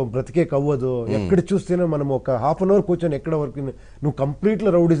నాకు నీతో బ్రతికే కవ్వదు, ఎక్కడ చూస్తేనే మనం ఒక హాఫ్ అన్ అవర్ కూర్చొని ఎక్కడ వరకు నువ్వు కంప్లీట్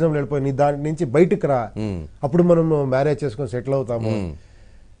రౌడిజం వెళ్ళిపోయి నీ దాని నుంచి బయటకు రా, అప్పుడు మనం మ్యారేజ్ చేసుకొని సెటిల్ అవుతాము.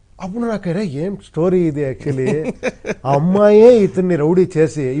 అప్పుడు నాకు ఏం స్టోరీ ఇది, యాక్చువల్లీ ఆ అమ్మాయే ఇతన్ని రౌడీ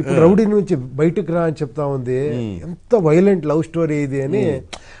చేసి ఇప్పుడు రౌడీ నుంచి బయటకు రా అని చెప్తా ఉంది. ఎంత వైలెంట్ లవ్ స్టోరీ ఇది అని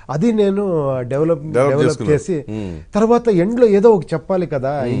అది నేను డెవలప్ చేసి తర్వాత ఎండ్ లో ఏదో ఒక చెప్పాలి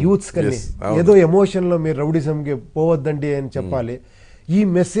కదా యూత్స్ కని, ఏదో ఎమోషన్ లో మీరు రౌడిజం కి పోవద్దండి అని చెప్పాలి. ఈ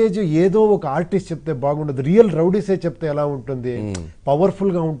మెసేజ్ ఏదో ఒక ఆర్టిస్ట్ చెప్తే బాగుండదు, రియల్ రౌడీసే చెప్తే ఎలా ఉంటుంది,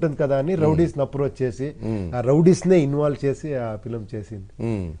 పవర్ఫుల్ గా ఉంటుంది కదా అని రౌడీస్ ని అప్రోచ్ చేసి ఆ రౌడీస్ నే ఇన్వాల్వ్ చేసి ఆ ఫిల్మ్ చేసింది.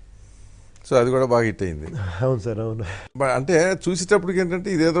 సో అది కూడా బాగా హిట్ అయింది. అవును సార్, అవును. అంటే చూసేటప్పటికి ఏంటంటే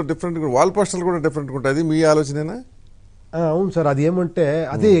ఇదేదో డిఫరెంట్, వాల్ పోస్టర్లు కూడా డిఫరెంట్ ఉంటాయి. అది మీ ఆలోచనేనా? అవును సార్, అది ఏమంటే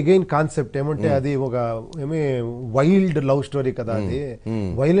అదే అగైన్ కాన్సెప్ట్ ఏమంటే అది ఒక వైల్డ్ లవ్ స్టోరీ కదా. అది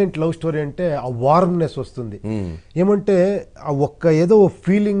వైలెంట్ లవ్ స్టోరీ అంటే ఆ వార్మ్నెస్ వస్తుంది. ఏమంటే ఆ ఒక్క ఏదో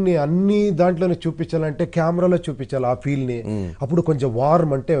ఫీలింగ్ ని అన్ని దాంట్లోనే చూపించాలంటే కెమెరాలో చూపించాలి ఆ ఫీల్ ని. అప్పుడు కొంచెం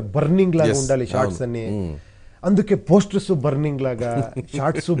వార్మ్ అంటే బర్నింగ్ లాగా ఉండాలి షార్ట్స్ అన్ని. అందుకే పోస్టర్స్ బర్నింగ్ లాగా,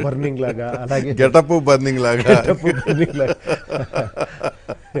 షార్ట్స్ బర్నింగ్ లాగా, అలాగే గెటప్ బర్నింగ్ లాగా.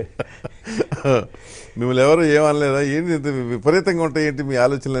 మిమ్మల్ని ఎవరు ఏమనలేదా? ఏంటి విపరీతంగా ఉంటాయి ఏంటి మీ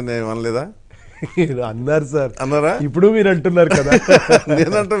ఆలోచనలు ఏమనలేదా? అన్నారు సార్. అన్నారా? ఇప్పుడు మీరు అంటున్నారు కదా.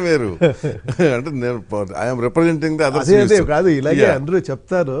 నేనంటే మీరు అంటే నేను ఐఎమ్ రిప్రజెంటింగ్ ది అదర్స్. అదే కాదు, ఇలాగే అందరూ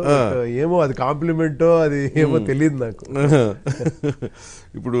చెప్తారు, ఏమో అది కాంప్లిమెంటో అది ఏమో తెలియదు నాకు.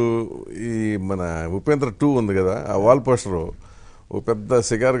 ఇప్పుడు ఈ మన ఉపేంద్ర 2 ఉంది కదా, ఆ వాల్ పోస్టర్ ఓ పెద్ద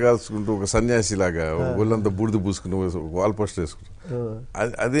సిగార్ కాల్చుకుంటూ ఒక సన్యాసి లాగా ఒళ్ళంతా బూడిద పూసుకుని వాల్ పోస్టర్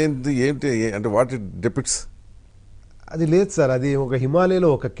వేసుకుంటారు. అదేంటి ఏంటి అంటే వాట్ ఇట్ డిపిక్ట్స్? అది లేదు సార్, అది ఒక హిమాలయలో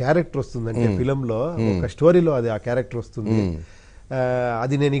ఒక క్యారెక్టర్ వస్తుంది, అంటే ఫిల్మ్ లో ఒక స్టోరీలో అది ఆ క్యారెక్టర్ వస్తుంది.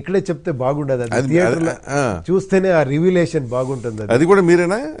 అది నేను ఇక్కడే చెప్తే బాగుండదు, అది థియేటర్ లో చూస్తేనే ఆ రివిలేషన్ బాగుంటుంది. అది కూడా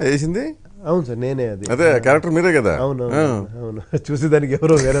మీరేనా వేసింది? అవును సార్, నేనే. అది అదే క్యారెక్టర్ మీరే కదా? అవును అవును, చూసేదానికి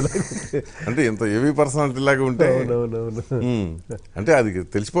ఎవరో వేరే అంటే ఎంత హెవీ పర్సనాలిటీ లాగా ఉంటే. అంటే అది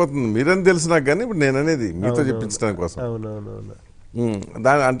తెలిసిపోతుంది, మీరని తెలుసు నాకు, కానీ ఇప్పుడు నేను అనేది మీతో చెప్పించడం కోసం. అవునవునవును,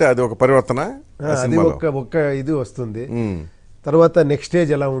 దాని అంటే అది ఒక పరివర్తన, అది ఒక ఇది వస్తుంది. తర్వాత నెక్స్ట్ స్టేజ్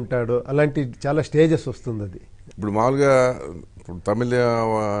ఎలా ఉంటాడు, అలాంటి చాలా స్టేజెస్ వస్తుంది అది. ఇప్పుడు మామూలుగా ఇప్పుడు తమిళ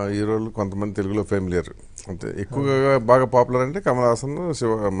హీరోలు కొంతమంది తెలుగులో ఫెమిలియర్, అంటే ఎక్కువగా బాగా పాపులర్ అంటే కమల్ హాసన్,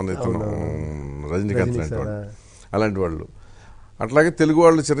 మన ఇతను రజనీకాంత్ లాంటి వాళ్ళు, అలాంటి వాళ్ళు. అట్లాగే తెలుగు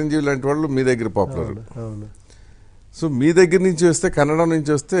వాళ్ళు చిరంజీవి లాంటి వాళ్ళు మీ దగ్గర పాపులర్. సో మీ దగ్గర నుంచి వస్తే, కన్నడ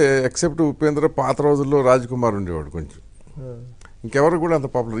నుంచి వస్తే, ఎక్సెప్ట్ ఉపేంద్ర, పాత రోజుల్లో రాజ్ కుమార్ ఉండేవాడు కొంచెం, ఇంకెవరు కూడా అంత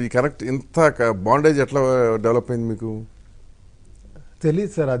పాపులర్. ఈ కరెక్ట్ ఇంత బాండేజ్ ఎట్లా డెవలప్ అయింది మీకు?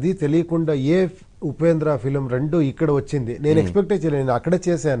 తెలియదు సార్, అది తెలియకుండా ఏ ఉపేంద్ర ఫిలిం 2 ఇక్కడ వచ్చింది నేను ఎక్స్పెక్ట్ చేయలేదు. నేను అక్కడే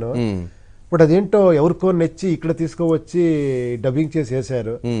చేశాను, బట్ అదేంటో ఎవరికో నచ్చి ఇక్కడ తీసుకువచ్చి డబ్బింగ్ చేసి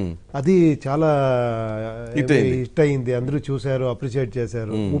వేశారు. అది చాలా హిట్ అయింది, అందరూ చూశారు, అప్రిషియేట్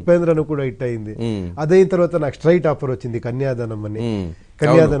చేశారు. ఉపేంద్రను కూడా హిట్ అయింది. అదైన తర్వాత నాకు స్ట్రైట్ ఆఫర్ వచ్చింది కన్యాదానం అని,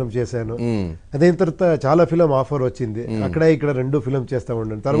 కన్యాదానం చేశాను. అదైన తర్వాత చాలా ఫిలిం ఆఫర్ వచ్చింది, అక్కడ ఇక్కడ 2 ఫిలిం చేస్తా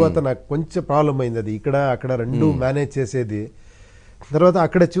ఉన్నాను. తర్వాత నాకు కొంచెం ప్రాబ్లం అయింది, అది ఇక్కడ అక్కడ 2 మేనేజ్ చేసేది. తర్వాత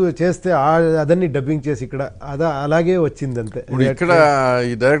అక్కడ చేస్తే అదన్ని డబ్బింగ్ చేసి ఇక్కడ అలాగే వచ్చింది అంతే. ఇక్కడ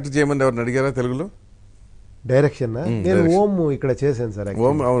ఈ డైరెక్ట్ చేయమని ఎవరిని అడిగారా తెలుగులో? డైరెక్షన్ నేను ఓం ఇక్కడ చేశాను సార్,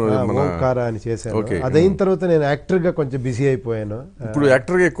 ఓంకారా అని చేశాను. అదైన తర్వాత నేను యాక్టర్ గా కొంచెం బిజీ అయిపోయాను. ఇప్పుడు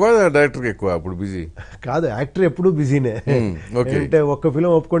యాక్టర్ గా ఎక్కువ, డైరెక్టర్ గా ఎక్కువ? అప్పుడు బిజీ కాదు, యాక్టర్ ఎప్పుడు బిజీనే. అంటే ఒక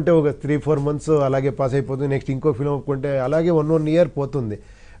ఫిలిం ఒప్పుకుంటే ఒక 3-4 months అలాగే పాస్ అయిపోతుంది, నెక్స్ట్ ఇంకో ఫిలిం ఒప్పుకుంటే అలాగే 1 year పోతుంది.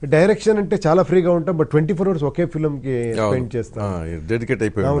 డైరెక్షన్ అంటే చాలా ఫ్రీగా ఉంటాం, బట్ 24 hours ఒకే ఫిల్మ్ కి స్పెండ్ చేస్తాం, డెడికేట్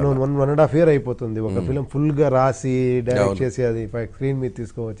అయిపోయి. అవును, 1.5 year అయిపోతుంది ఒక ఫిల్మ్ ఫుల్ గా రాసి డైరెక్ట్ చేసి అది స్క్రీన్ మీద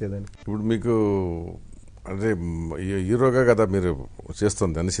తీసుకోవచ్చేదని. ఇప్పుడు మీకు అంటే హీరోగా కదా మీరు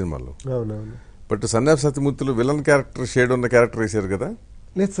చేస్తుంది అన్ని సినిమాల్లో. అవునవును, బట్ సన్యాసి సత్యమూర్తిలో విలన్ క్యారెక్టర్, షేడ్ ఉన్న క్యారెక్టర్ వేసారు కదా?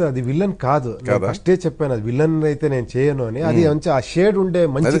 లేదు సార్, అది విలన్ కాదు, ఫస్టే చెప్పాను అది విలన్ అయితే నేను చేయను అని. అది ఆ షేడ్ ఉండే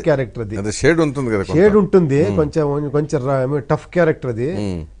మంచి క్యారెక్టర్, అది షేడ్ ఉంటుంది కదా, షేడ్ ఉంటుంది, కొంచెం టఫ్ క్యారెక్టర్ అది.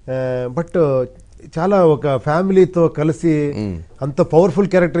 బట్ చాలా ఒక ఫ్యామిలీతో కలిసి అంత పవర్ఫుల్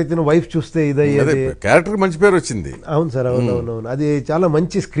క్యారెక్టర్ అయితే వైఫ్ చూస్తే ఇదయ్యేది. క్యారెక్టర్ మంచి పేరు వచ్చింది. అవును సార్, అవునవును. అది చాలా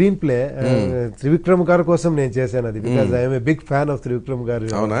మంచి స్క్రీన్ ప్లే. త్రివిక్రమ్ గారి కోసం నేను చేశాను అది, because I'm a big fan of Trivikram గారు.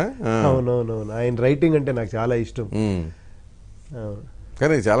 అవునవునవును, ఆయన రైటింగ్ అంటే నాకు చాలా ఇష్టం.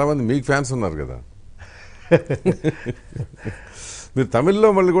 కానీ చాలా మంది మీకు ఫ్యాన్స్ ఉన్నారు కదా. మీరు తమిళ్లో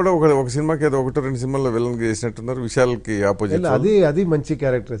మళ్ళీ కూడా ఒక సినిమాకి ఏదో 1-2 సినిమాల్లో విలన్ చేసినట్టున్నారు, విశాల్కి ఆపోజిట్. అది మంచి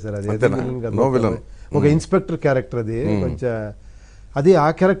క్యారెక్టర్ సార్. అది నో విలన్, ఒక ఇన్స్పెక్టర్ క్యారెక్టర్. అది కొంచెం అది ఆ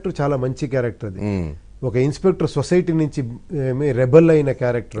క్యారెక్టర్ చాలా మంచి క్యారెక్టర్. అది ఒక ఇన్స్పెక్టర్ సొసైటీ నుంచి రెబల్ అయిన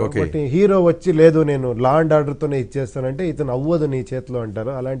క్యారెక్టర్. బట్ హీరో వచ్చి లేదు నేను లా అండ్ ఆర్డర్ తోనే ఇచ్చేస్తానంటే ఇతను అవ్వదు నీ చేతిలో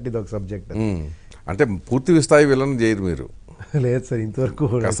అంటారు. అలాంటిది ఒక సబ్జెక్ట్. అంటే పూర్తి స్థాయి విలన్ చేయరు మీరు? లేదు సార్, ఇంతవరకు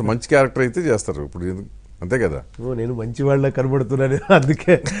కాస్త మంచి క్యారెక్టర్ అయితే చేస్తారు ఇప్పుడు, అంతే కదా. నేను మంచి వాళ్ళ కనబడుతున్నాను,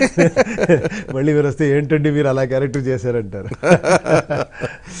 అందుకే మళ్ళీ మీరు వస్తే ఏంటండి మీరు అలా క్యారెక్టర్ చేశారంటారు.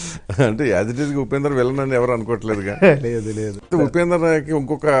 అంటే as it is Upender villain అని ఎవరు అనుకోవట్లేదుగా. లేదు లేదు, ఉపేందర్కి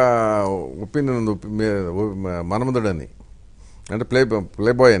ఇంకొక ఒపీనియన్ ఉంది, మనమధుడు అని, అంటే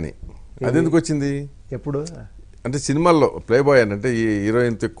ప్లే బాయ్ అని. అది ఎందుకు వచ్చింది? ఎప్పుడు అంటే సినిమాల్లో ప్లే బాయ్ అని, అంటే ఈ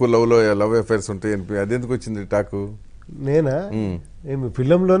హీరోయిన్ ఎక్కువ లవ్ అఫైర్స్ ఉంటాయి అని, అది ఎందుకు వచ్చింది టాకు? నేనా? ఏమి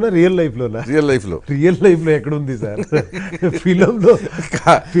ఫిలం లోనా రియల్ లైఫ్ లోనా? రియల్ లైఫ్ లో. రియల్ లైఫ్ లో ఎక్కడుంది సార్? ఫిలంలో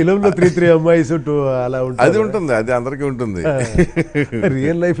 3 అమ్మాయిస్ అలా ఉంటుంది, అది ఉంటుంది, అది అందరికీ ఉంటుంది.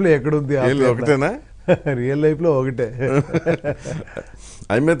 రియల్ లైఫ్ లో ఎక్కడుంది? ఒకటేనా? రియల్ లైఫ్ లో ఒకటే.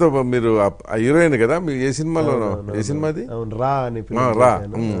 ఆమెతో మీరు హీరోయిన్ కదా, మీరు ఏ సినిమాలో? ఏ సినిమాది? రా అని, రా,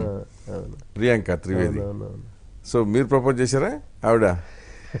 ప్రియాంక త్రివేది. సో మీరు ప్రపోజ్ చేశారా ఆవిడ?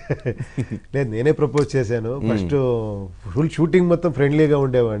 లేదు, నేనే ప్రపోజ్ చేశాను. ఫస్ట్ ఫుల్ షూటింగ్ మొత్తం ఫ్రెండ్లీగా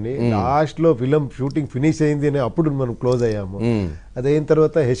ఉండేవాడిని. లాస్ట్ లో ఫిలం షూటింగ్ ఫినిష్ అయింది అని అప్పుడు మనం క్లోజ్ అయ్యాము. అదైన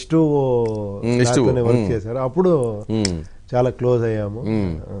తర్వాత H2O వర్క్ చేశారు, అప్పుడు చాలా క్లోజ్ అయ్యాము.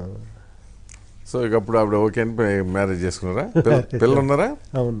 సో ఇక అప్పుడు ఆవిడ ఓకే అని మ్యారేజ్ చేసుకున్నారా? పిల్లలు ఉన్నారా?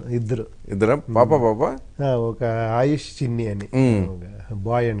 అవును, ఇద్దరా? పాప ఒక ఆయుష్ చిన్ని అని,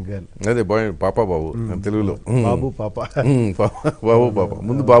 బాయ్ అండ్ గర్ల్. అదే బాయ్, పాప బాబు తెలుగులో. బాబు పాప. బాబు పాప,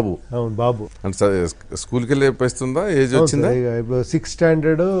 ముందు బాబు. అవును, బాబు. అంటే స్కూల్కి వెళ్ళి వస్తుందా? ఏజ్ వచ్చిందా? ఇప్పుడు 6th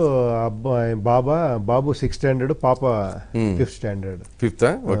స్టాండర్డ్ అబ్బాయి బాబు 6th స్టాండర్డ్, పాప 5th standard. 5th?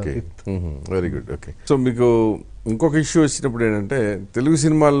 Okay, very good. Okay. So మీకు ఇంకొక ఇష్యూ వచ్చినప్పుడు ఏంటంటే, తెలుగు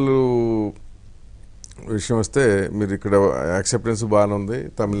సినిమాలు విషయం వస్తే మీరు ఇక్కడ యాక్సెప్టెన్స్ బాగానే ఉంది,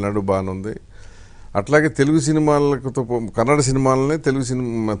 తమిళనాడు బాగానే ఉంది. అట్లాగే తెలుగు సినిమాలతో కన్నడ సినిమాలని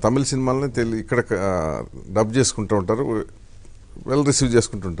తమిళ సినిమాలని ఇక్కడ డబ్ చేసుకుంటూ ఉంటారు, వెల్ రిసీవ్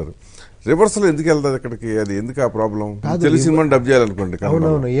చేసుకుంటుంటారు. రివర్సల్ ఎందుకు వెళ్తుంది అక్కడికి? అది ఎందుకు ఆ ప్రాబ్లం? తెలుగు సినిమాని డబ్ చేయాలనుకోండి.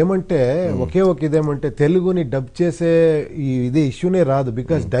 అవునవును, ఏమంటే ఒకే ఒక ఇదేమంటే తెలుగుని డబ్ చేసే ఇదే ఇష్యూనే రాదు.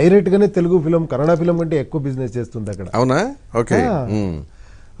 బికాస్ డైరెక్ట్ గానే తెలుగు ఫిలం కన్నడ ఫిలం కంటే ఎక్కువ బిజినెస్ చేస్తుంది అక్కడ. అవునా? Okay.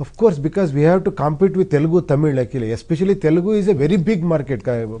 Of course, because we have to compete with Telugu, Tamil actually. Especially Telugu is a very big market,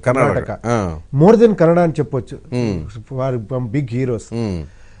 Karnataka. More than Kannada అని చెప్పొచ్చు for big heroes.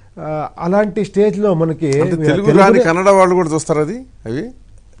 అలాంటి stage లో మనకి తెలుగు రాని కన్నడ వాళ్ళు కూడా చూస్తారు అది. అవి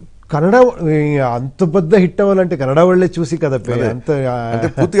కన్నడ అంత పెద్ద హిట్ అవ్వాలంటే కన్నడ వాళ్ళే చూసి కదా, అంత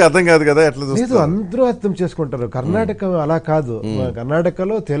పూర్తిగా అర్థం కాదు కదా. ఎట్లా లేదు, అందరూ అర్థం చేసుకుంటారు. కర్ణాటక అలా కాదు.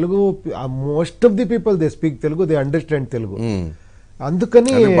 కర్ణాటకలో Telugu most of the people they speak Telugu, they understand Telugu.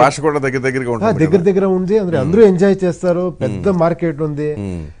 అందుకని భాష కూడా దగ్గర ఉంది, అందరూ ఎంజాయ్ చేస్తారు, పెద్ద మార్కెట్ ఉంది.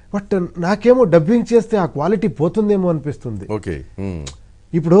 బట్ నాకేమో డబ్బింగ్ చేస్తే ఆ క్వాలిటీ పోతుందేమో అనిపిస్తుంది.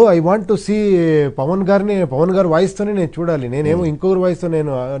 ఇప్పుడు I want to see Pawan గారు వాయిస్ తోనే నేను చూడాలి. నేనేమో ఇంకొకరు వాయిస్ తో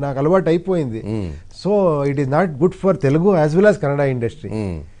నాకు అలవాటు అయిపోయింది. So it is not good for Telugu as well as Kannada industry.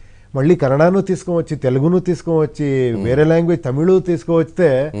 మళ్ళీ కన్నడను తీసుకువచ్చి, తెలుగును తీసుకువచ్చి, వేరే లాంగ్వేజ్ తమిళ తీసుకువస్తే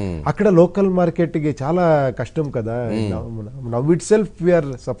అక్కడ లోకల్ మార్కెట్ కి చాలా కష్టం కదా. Now it self we are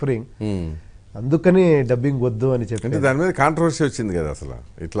suffering. అందుకని డబ్బింగ్ వద్దు అని చెప్పి దాని మీద కాంట్రవర్సీ వచ్చింది కదా, అసలు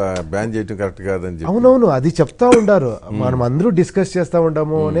ఇట్లా బ్యాన్ చేయడం కరెక్ట్ కాదని చెప్పి. అవునవును, అది చెప్తా ఉండారు, మనం అందరూ డిస్కస్ చేస్తా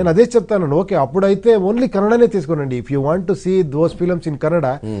ఉంటాము. నేను అదే చెప్తాను, ఓకే అప్పుడైతే only కన్నడనే తీసుకోనండి. If you want to see those films in Kannada,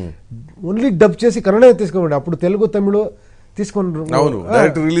 only dub చేసి కన్నడనే తీసుకోండి. అప్పుడు తెలుగు తమిళ తీసుకుంటారు. అవును,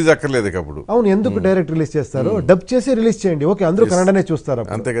 డైరెక్ట్ రిలీజ్ అక్కర్లేదు అప్పుడు. అవును, ఎందుకు డైరెక్ట్ రిలీజ్ చేస్తారు? డబ్ చేసి రిలీజ్ చేయండి. ఓకే, అందరూ కన్నడనే చూస్తారు,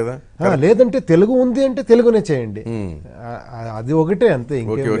 అంతే కదా. లేదంటే తెలుగు ఉంది అంటే తెలుగునే చేయండి, అది ఒకటే, అంతే.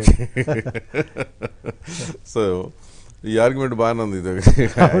 ఇంకేం సో ఈ ఆర్గ్యుమెంట్ బాగానే ఉంది.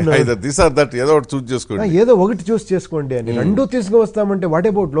 ఏదో ఒకటి చూస్ చేసుకోండి, ఏదో ఒకటి చూస్ చేసుకోండి అని. రెండు తీసుకువస్తామంటే what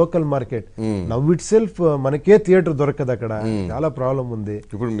about local market? Now itself మనకే థియేటర్ దొరకదు అక్కడ, చాలా ప్రాబ్లం ఉంది.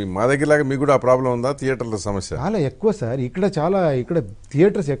 ఇప్పుడు మా దగ్గర లాగా మీకు కూడా ఆ ప్రాబ్లం ఉందా? థియేటర్ల సమస్య చాలా ఎక్కువ సార్. ఇక్కడ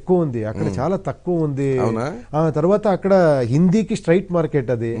థియేటర్స్ ఎక్కువ ఉంది, అక్కడ చాలా తక్కువ ఉంది. తర్వాత అక్కడ హిందీకి స్ట్రైట్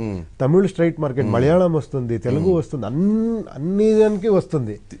మార్కెట్, అది తమిళ్ స్ట్రైట్ మార్కెట్, మలయాళం వస్తుంది, తెలుగు వస్తుంది, అన్ని దానికి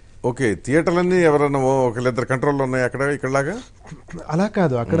వస్తుంది. ఓకే, థియేటర్లన్నీ ఎవరన్నా ఒకళ్ళిద్దరు కంట్రోల్లో ఉన్నాయి అక్కడ ఇక్కడలాగా? అలా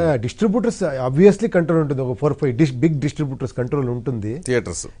కాదు, అక్కడ డిస్ట్రిబ్యూటర్స్ ఆబ్వియస్లీ కంట్రోల్ ఉంటుంది, ఒక 4-5 బిగ్ డిస్ట్రిబ్యూటర్స్ కంట్రోల్ ఉంటుంది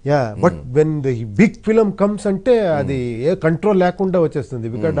theatres. But when the big film comes అంటే అది ఏ కంట్రోల్ లేకుండా వచ్చేస్తుంది,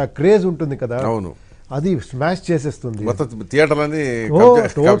 బికాజ్ ఆ క్రేజ్ ఉంటుంది కదా. అవును, అది స్మాష్ చేసేస్తుంది థియేటర్లన్నీ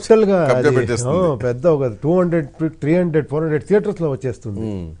టోటల్ గా. పెద్ద ఒక 200-300-400 థియేటర్స్ లో వచ్చేస్తుంది.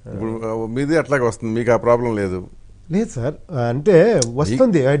 ఇప్పుడు మీది అట్లాగే వస్తుంది, మీకు ఆ ప్రాబ్లం లేదు? లేదు సార్, అంటే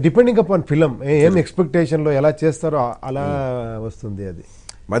వస్తుంది డిపెండింగ్ అపాన్ ఫిలం, ఏం ఎక్స్పెక్టేషన్ లో ఎలా చేస్తారో అలా వస్తుంది. అది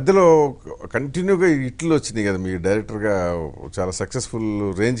మధ్యలో కంటిన్యూగా హిట్లు వచ్చినాయి కదా, మీ డైరెక్టర్గా చాలా సక్సెస్ఫుల్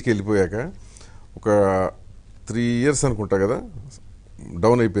రేంజ్కి వెళ్ళిపోయాక ఒక 3 years అనుకుంటా కదా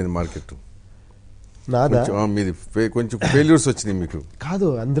డౌన్ అయిపోయింది మార్కెట్. నాదా మీది కొంచెం ఫెయిల్యూర్స్ వచ్చినాయి మీకు? కాదు,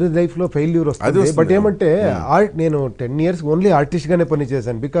 అందరి లైఫ్ లో ఫెయిల్యూర్ వస్తుంది. బట్ ఏమంటే నేను 10 years ఓన్లీ ఆర్టిస్ట్ గానే పని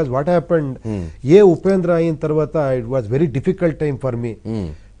చేశాను. బికాస్ వాట్ హ్యాపెండ్, ఏ ఉపేంద్ర అయిన తర్వాత it was very difficult time for me.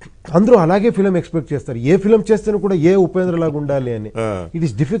 అందరూ అలాగే ఫిలం ఎక్స్పెక్ట్ చేస్తారు, ఏ ఫిలం చేస్తే కూడా ఏ ఉపేంద్ర లాగా ఉండాలి అని. ఇట్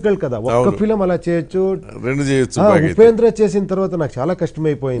ఈస్ డిఫికల్ట్ కదా, ఒక్క ఫిలం అలా చేయొచ్చు, రెండు చేయొచ్చు. ఉపేంద్ర చేసిన తర్వాత నాకు చాలా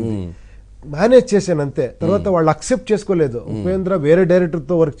కష్టమైపోయింది, మేనేజ్ చేశాను అంతే. తర్వాత వాళ్ళు అక్సెప్ట్ చేసుకోలేదు, ఉపేంద్ర వేరే డైరెక్టర్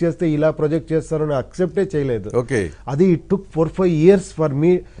తో వర్క్ చేస్తే ఇలా ప్రొజెక్ట్ చేస్తారని అక్సెప్టే చేయలేదు. అది it took 4-5 years for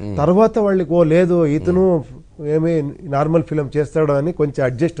me. తర్వాత వాళ్ళకి ఓ లేదు ఇతను ఏమి నార్మల్ ఫిల్మ్ చేస్తాడు అని కొంచెం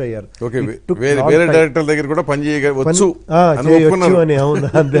అడ్జస్ట్ అయ్యారు. వేరే డైరెక్టర్ దగ్గర కూడా పని చేయవచ్చు అని. అవును,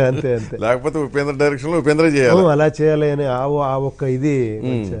 అంతే అంతే అంతే. లేకపోతే ఉపేంద్ర డైరెక్షన్ లో ఉపేంద్ర చేయాలి, అలా చేయాలి అని ఆ ఒక్క ఇది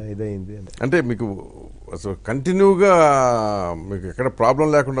ఇదైంది. అంటే మీకు అసలు కంటిన్యూగా మీకు ఎక్కడ ప్రాబ్లం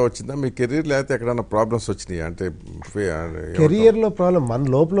లేకుండా వచ్చిందా మీ కెరీర్, లేకపోతే ఎక్కడన్నా ప్రాబ్లమ్స్ వచ్చినాయి? అంటే కెరియర్ లో ప్రాబ్లం మన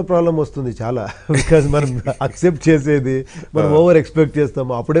లోపల ప్రాబ్లం వస్తుంది చాలా, బికాజ్ మనం అక్సెప్ట్ చేసేది మనం ఓవర్ ఎక్స్పెక్ట్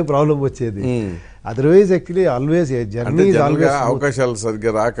చేస్తాము, అప్పుడే ప్రాబ్లం వచ్చేది. అదర్వైజ్ యాక్చువల్లీ ఆల్వేస్ జర్నీ అవకాశాలు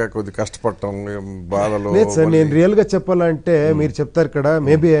సరిగ్గా రాక కొద్ది కష్టపడటం బాధలు. లేదు సార్, నేను రియల్ గా చెప్పాలంటే మీరు చెప్తారు ఇక్కడ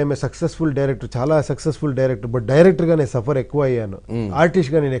మేబీ ఐఎమ్ సక్సెస్ఫుల్ డైరెక్టర్, చాలా సక్సెస్ఫుల్ డైరెక్టర్, బట్ డైరెక్టర్ గా నేను సఫర్ ఎక్కువ అయ్యాను,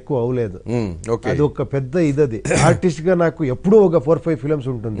 ఆర్టిస్ట్ గా నేను ఎక్కువ అవ్వలేదు. అది ఒక పెద్ద ఇదది. ఆర్టిస్ట్ గా నాకు ఎప్పుడూ ఒక 4-5 films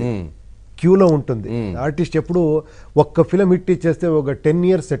ఉంటుంది, క్యూలో ఉంటుంది. ఆర్టిస్ట్ ఎప్పుడు ఒక్క ఫిలం హిట్ ఇచ్చేస్తే ఒక 10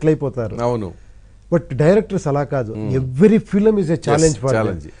 years సెటిల్ అయిపోతారు. అవును, బట్ డైరెక్టర్స్ అలా కాదు, every film is a challenge for.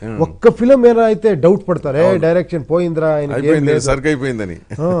 ఒక్క ఫిలం ఏమైనా అయితే డౌట్ పడతారు, డైరెక్షన్ పోయిందిరా సరిపోయిందని.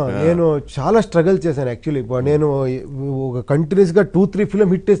 నేను చాలా స్ట్రగుల్ చేశాను యాక్చువల్లీ. నేను ఒక కంటిన్యూస్ గా 2-3 ఫిలం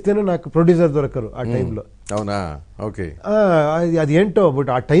హిట్ ఇస్తేనే నాకు ప్రొడ్యూసర్ దొరకరు ఆ టైంలో. అవునా? ఓకే, అది ఏంటో, బట్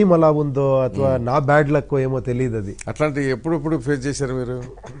ఆ టైం అలా ఉందో అథవా నా బ్యాడ్ లక్ ఏమో తెలియదు. అది అట్లాంటి ఎప్పుడు ఫేస్ చేశారు మీరు?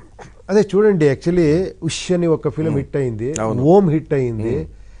 అదే చూడండి, యాక్చువల్లీ ఉష్ అని ఒక ఫిలం హిట్ అయింది, ఓం హిట్ అయింది,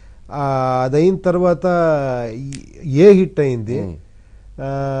 అదైన తర్వాత ఏ హిట్ అయింది,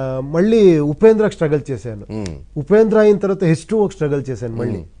 మళ్ళీ ఉపేంద్ర స్ట్రగల్ చేశాను. ఉపేంద్ర అయిన తర్వాత H2O స్ట్రగల్ చేశాను.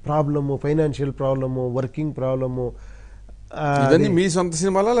 మళ్ళీ problem, financial problem, working problem. మీ సొంత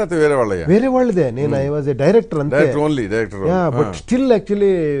సినిమాలా లేకపోతే వేరే వాళ్ళ? వేరే వాళ్ళదే. నేను ఐ వాజ్ ఏ డైరెక్టర్ అంతే, బట్ స్టిల్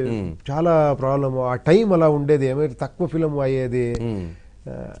యాక్చువల్లీ చాలా ప్రాబ్లము. ఆ టైం అలా ఉండేది, ఏమైనా తక్కువ ఫిలం అయ్యేది.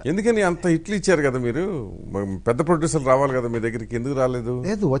 ఎందుకని అంత హిట్లు ఇచ్చారు కదా మీరు, పెద్ద ప్రొడ్యూసర్ రావాలి కదా మీ దగ్గరికి, ఎందుకు రాలేదు?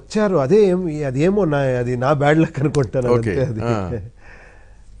 లేదు, వచ్చారు. అదేమో అది నా బ్యాడ్ లక్ అనుకుంటాను.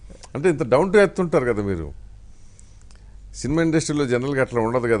 అంటే ఇంత డౌన్ టు ఎర్త్ ఉంటారు కదా మీరు. సినిమా ఇండస్ట్రీలో జనరల్ గా అట్లా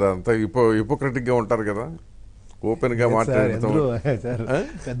ఉండదు కదా, అంత హిపోక్రటిక్ గా ఉంటారు కదా, ఓపెన్ గా మాట్లాడుతారు.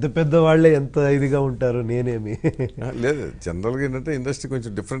 పెద్ద పెద్ద వాళ్ళే ఎంత ఇదిగా ఉంటారు, నేనేమి లేదు. జనరల్ గా ఏంటంటే ఇండస్ట్రీ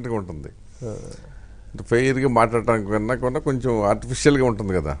కొంచెం డిఫరెంట్ గా ఉంటుంది, ఫెయిర్గా మాట్లాడటానికి కన్నా కొంచెం ఆర్టిఫిషియల్గా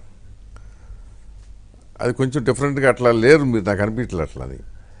ఉంటుంది కదా, అది కొంచెం డిఫరెంట్గా అట్లా లేరు మీరు, నాకు అనిపించలేదు అట్లా. అది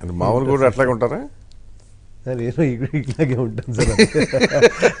అంటే మామూలు కూడా అట్లాగే ఉంటారా? నేను ఇట్లాగే ఉంటాను సార్.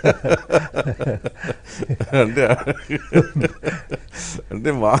 అంటే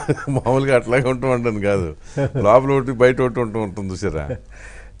మామూలుగా అట్లాగే ఉంటాం కాదు, లోపల ఒకటి బయట ఒకటి ఉంటుంది చూసారా?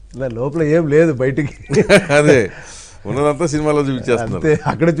 లోపల ఏం లేదు బయటికి, అదే ఉన్నదంతా సినిమాలో చూపించేస్తాను.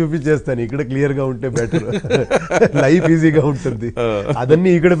 అక్కడ చూపించేస్తాను, ఇక్కడ క్లియర్ గా ఉంటే బెటర్, లైఫ్ ఈజీగా ఉంటుంది. అదన్నీ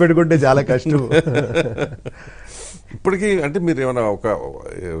ఇక్కడ పెట్టుకుంటే చాలా కష్టం. ఇప్పటికీ అంటే మీరు ఏమైనా ఒక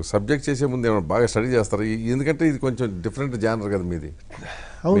సబ్జెక్ట్ చేసే ముందు ఏమైనా బాగా స్టడీ చేస్తారు? ఎందుకంటే ఇది కొంచెం డిఫరెంట్ జానర్ కదా మీది.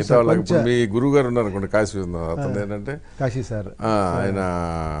 మీ గురువు గారు ఉన్నారు అనుకోండి, కాశీ అతను ఏంటంటే కాశీ సార్, ఆయన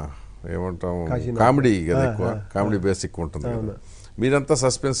ఏమంటాం కామెడీ కదా, ఎక్కువ కామెడీ బేసిక్ ఉంటుంది కదా. మీరంతా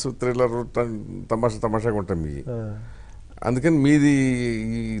సస్పెన్స్, థ్రిల్లర్, తమాషాగా ఉంటాం మీ. అందుకని మీది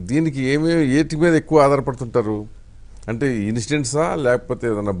దీనికి ఏటి మీద ఎక్కువ ఆధారపడుతుంటారు? అంటే ఇన్సిడెంట్సా లేకపోతే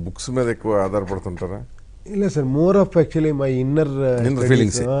ఏదైనా బుక్స్ మీద ఎక్కువ ఆధారపడుతుంటారా? ಇಲ್ಲ sir, more of actually my inner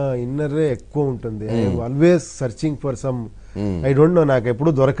feelings, inner ఎక్కువ ఉంటుంది. I am always searching for some, I don't know, నాకు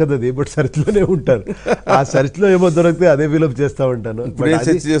ఎప్పుడు దొరకదు అది, బట్ సర్చ్ లోనే ఉంటాను. ఆ సర్చ్ లో ఏమో దొరికితే అదే ఫిలప్ చేస్తా ఉంటాను.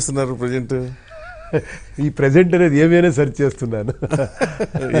 సెర్చ్ చేస్తున్నారు ప్రెజెంట్? ఈ ప్రెజెంట్ అనేది ఏమైనా సెర్చ్ చేస్తున్నాను.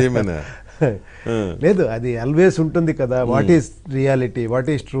 ఏమైనా లేదు, అది ఆల్వేస్ ఉంటుంది కదా. What is reality, what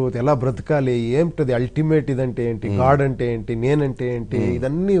is truth, ఎలా బ్రతకాలి, ఏమిటది అల్టిమేట్ ఇదంటే ఏంటి, గాడ్ అంటే ఏంటి, నేనంటే ఏంటి,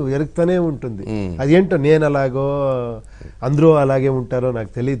 ఇదన్నీ ఎరుగుతూనే ఉంటుంది. అదేంటో నేను అలాగో అందరూ అలాగే ఉంటారో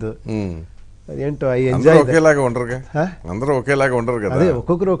నాకు తెలీదు. అదేంటో ఐ ఎంజాయ్. ఒకేలాగా ఉండరు, అందరూ ఒకేలాగా ఉండరు కదా. అదే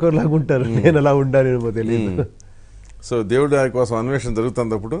ఒక్కొక్కరు ఒక్కొక్కలాగా ఉంటారు. నేను అలా ఉండాలేమో తెలియదు. సో దేవుడి కోసం అన్వేషణ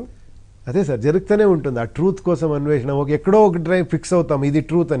జరుగుతుంది అప్పుడు. అదే సార్, జరుగుతూనే ఉంటుంది ఆ ట్రూత్ కోసం అన్వేషణ. ఎక్కడో ఒక డ్రైవ్ ఫిక్స్ అవుతాం ఇది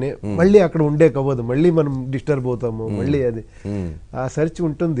ట్రూత్ అని, మళ్ళీ అక్కడ ఉండే కవ్వదు, మళ్ళీ మనం డిస్టర్బ్ అవుతాము, మళ్ళీ అది ఆ సెర్చ్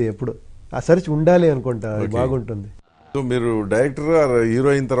ఉంటుంది ఎప్పుడు. ఆ సెర్చ్ ఉండాలి అనుకుంటా, అది బాగుంటుంది. సో మీరు డైరెక్టర్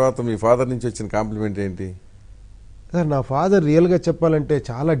హీరో అయిన తర్వాత మీ ఫాదర్ నుంచి వచ్చిన కాంప్లిమెంట్ ఏంటి సార్? నా ఫాదర్ రియల్గా చెప్పాలంటే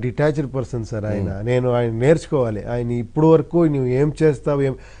చాలా డిటాచ్డ్ పర్సన్ సార్. నేను ఆయన నేర్చుకోవాలి. ఆయన ఇప్పుడు వరకు నువ్వు ఏం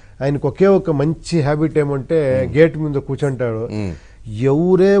చేస్తావు ఆయనకు ఒకే ఒక మంచి హ్యాబిట్ ఏమంటే గేట్ మీద కూర్చుంటాడు.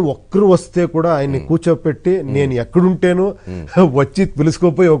 ఎవరే ఒక్కరు వస్తే కూడా ఆయన్ని కూర్చోపెట్టి నేను ఎక్కడుంటేనో వచ్చి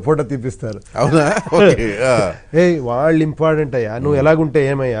పిలుచుకోపోయి ఒక ఫోటో తీపిస్తారు. అవునా? ఏ వాళ్ళు ఇంపార్టెంట్ అయ్యా, నువ్వు ఎలాగుంటే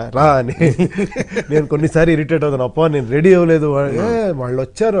ఏమయ్యా రా అని. నేను కొన్నిసారి ఇరిటేట్ అవుతాను, అప్ప నేను రెడీ అవ్వలేదు, వాళ్ళు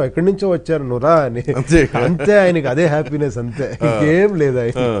వచ్చారు ఎక్కడి నుంచో వచ్చారు నువ్వు రా అని. అంతే, ఆయనకి అదే హ్యాపీనెస్, అంతే, ఇంకేం లేదు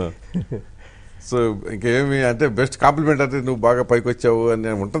ఆయన. సో ఇంకేమి అంటే బెస్ట్ కాంప్లిమెంట్ అంటే నువ్వు బాగా పైకి వచ్చావు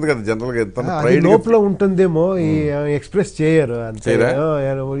అని ఉంటుంది కదా జనరల్ గా. ఎంత లోపల ఉంటుందేమో, ఈ ఎక్స్ప్రెస్ చేయరు అంతే,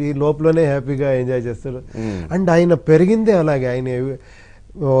 ఈ లోపలనే హ్యాపీగా ఎంజాయ్ చేస్తారు. అండ్ ఆయన పెరిగిందే అలాగే. ఆయన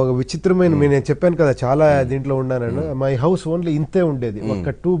ఒక విచిత్రమైన, నేను చెప్పాను కదా చాలా దీంట్లో ఉన్నానని, మై హౌస్ ఓన్లీ ఇంతే ఉండేది, ఒక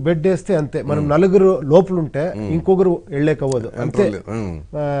 2 బెడ్ వేస్తే అంతే. మనం 4 లోపల ఉంటే ఇంకొకరు వెళ్ళేకవ్వదు, అంతే.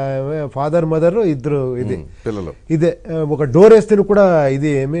 ఫాదర్ మదర్ ఇద్దరు, ఇది పిల్లలు, ఇదే. ఒక డోర్ వేస్తే కూడా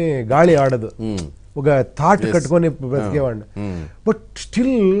ఇది ఏమి గాలి ఆడదు, ఒక థాట్ కట్టుకొని బ్రతికేవాడిని. బట్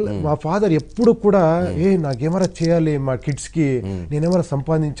స్టిల్ మా ఫాదర్ ఎప్పుడు కూడా నాకేమరా చేయాలి మా కిడ్స్ కి, నేనేమరా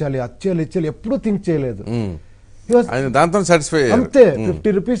సంపాదించాలి, అచ్చేయాలి ఇచ్చేయాలి, ఎప్పుడూ థింక్ చేయలేదు. దాంతో సాటిస్ఫై అంతే.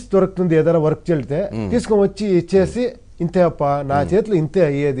 50 రూపీస్ దొరుకుతుంది ఏదైనా వర్క్ చేస్తే తీసుకొని వచ్చి ఇచ్చేసి, ఇంతే అప్ప నా చేతిలో ఇంతే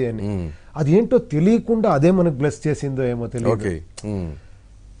అయ్యేది అని. అది ఏంటో తెలియకుండా అదే మనకు బ్లెస్ చేసిందో ఏమో తెలియదు.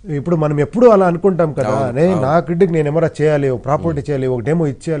 ఇప్పుడు మనం ఎప్పుడు అలా అనుకుంటాం కదా, నా కిడ్కి నేను ఏమరా చేయాలి, ఒక ప్రాపర్టీ చేయాలి, ఒక డెమో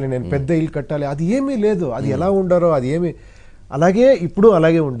ఇచ్చేయాలి, నేను పెద్ద ఇల్లు కట్టాలి. అది ఏమీ లేదు. అది ఎలా ఉండారో అది ఏమి అలాగే ఇప్పుడు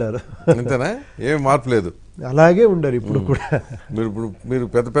అలాగే ఉండారు. అంతేనా? ఏమి మార్పు లేదు, అలాగే ఉండరు ఇప్పుడు కూడా. మీరు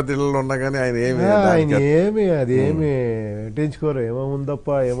పెద్ద పెద్ద ఇళ్ళలో ఉన్నా కానీ ఆయన ఏమి అది ఏమి పట్టించుకోరు. ఏమో ఉందప్ప,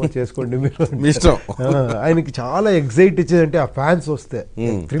 ఏమో చేసుకోండి మీరు, మీ ఇష్టం. ఆయనకి చాలా ఎగ్జైట్ ఇచ్చేదంటే ఆ ఫ్యాన్స్ వస్తే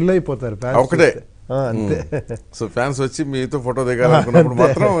థ్రిల్ అయిపోతారు. ఫ్యాన్స్ ఒకటే అంతే. సో ఫ్యాన్స్ వచ్చి మీతో ఫోటో దిగాలనుకున్నప్పుడు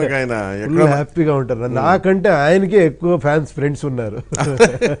మాత్రం ఆయన హ్యాపీగా ఉంటారు. నాకంటే ఆయనకే ఎక్కువ ఫ్యాన్స్ ఫ్రెండ్స్ ఉన్నారు.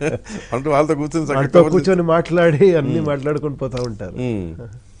 అంటే వాళ్ళతో కూర్చొని మాట్లాడి అన్ని మాట్లాడుకొని పోతా ఉంటారు.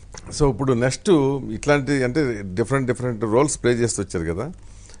 సో ఇప్పుడు నెక్స్ట్ ఇట్లాంటి అంటే డిఫరెంట్ రోల్స్ ప్లే చేస్తూ వచ్చారు కదా,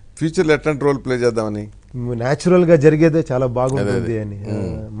 ఫ్యూచర్లో ఎట్లాంటి రోల్ ప్లే చేద్దామని? న్యాచురల్ గా జరిగేదే చాలా బాగుంటుంది అని.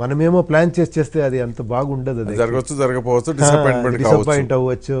 మనమేమో ప్లాన్ చేస్తే అది అంత బాగుండదు. అది జరగవచ్చు, జరగకపోవచ్చు, డిసప్పాయింట్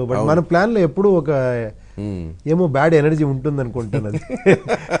అవ్వచ్చు. బట్ మన ప్లాన్ లో ఎప్పుడు ఒక ఏమో బ్యాడ్ ఎనర్జీ ఉంటుంది అనుకుంటాను. అది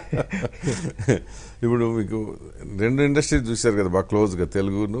ఇప్పుడు మీకు 2 ఇండస్ట్రీస్ చూశారు కదా బాగా క్లోజ్ గా,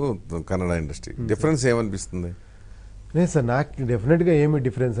 తెలుగును కన్నడ ఇండస్ట్రీ. డిఫరెన్స్ ఏమనిపిస్తుంది? లేదు సార్, నాకు డెఫినెట్గా ఏమీ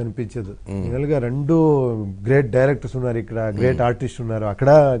డిఫరెన్స్ అనిపించదు. రియల్గా 2 గ్రేట్ డైరెక్టర్స్ ఉన్నారు ఇక్కడ, గ్రేట్ ఆర్టిస్ట్ ఉన్నారు అక్కడ,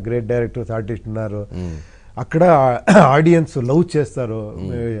 గ్రేట్ డైరెక్టర్స్ ఆర్టిస్ట్ ఉన్నారు అక్కడ. ఆడియన్స్ లవ్ చేస్తారు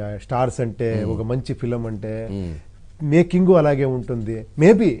స్టార్స్ అంటే, ఒక మంచి ఫిలం అంటే. మేకింగ్ అలాగే ఉంటుంది.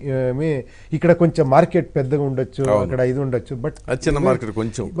 మేబీ ఇక్కడ కొంచెం మార్కెట్ పెద్దగా ఉండొచ్చు, అక్కడ ఇది ఉండొచ్చు, బట్ చిన్న మార్కెట్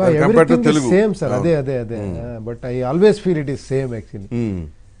కొంచెం సేమ్ సార్. అదే అదే అదే but I always feel it is same actually.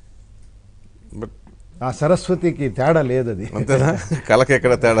 ఆ సరస్వతికి తేడా లేదు, అది అంతేనా? కళకి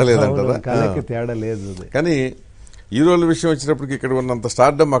ఎక్కడ తేడా లేదంటారా? కళకి తేడా లేదు. కానీ హీరోల విషయం వచ్చినప్పటికి ఇక్కడ ఉన్నంత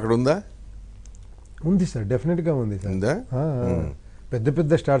స్టార్డమ్ అక్కడ ఉందా? ఉంది సార్, డెఫినెట్ గా ఉంది సార్. పెద్ద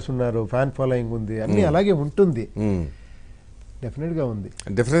పెద్ద స్టార్స్ ఉన్నారు, ఫ్యాన్ ఫాలోయింగ్ ఉంది, అన్ని అలాగే ఉంటుంది. డెఫినెట్ గా ఉంది.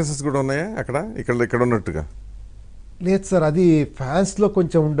 డిఫరెన్సెస్ కూడా ఉన్నాయా అక్కడ ఇక్కడ ఉన్నట్టుగా? లేదు సార్, అది ఫ్యాన్స్ లో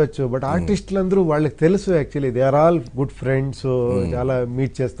కొంచెం ఉండొచ్చు, బట్ ఆర్టిస్టులు అందరూ వాళ్ళకి తెలుసు actually, they are all good friends, చాలా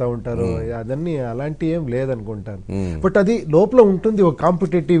మీట్ చేస్తూ ఉంటారు. అదన్నీ అలాంటి ఏం లేదనుకుంటాను. బట్ అది లోపల ఉంటుంది, ఒక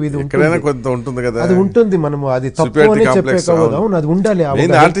కాంపిటేటివ్ ఇది ఉంటుంది కదా, అది ఉంటుంది. మనము అది తప్పు అని చెప్పేకూడదు. అవును, అది ఉండాలి.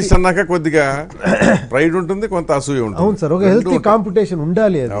 ఆర్టిస్ట్ అన్నాక కొద్దిగా ప్రైడ్ ఉంటుంది, కొంత అసూయ ఉంటుంది. అవును సార్, ఒక హెల్తీ కాంపిటీషన్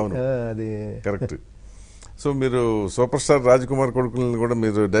ఉండాలి. అది కరెక్ట్. సో మీరు సూపర్ స్టార్ రాజ్ కుమార్ కొడుకులను కూడా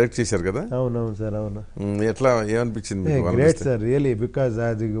మీరు డైరెక్ట్ చేశారు కదా? అవునవును సార్, అవును. ఎట్లా ఏమనిపించింది? గ్రేట్ సార్, రియలీ, బికాజ్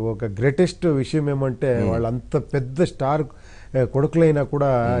అది ఒక గ్రేటెస్ట్ విషయం ఏమంటే, వాళ్ళు అంత పెద్ద స్టార్ కొడుకులైనా కూడా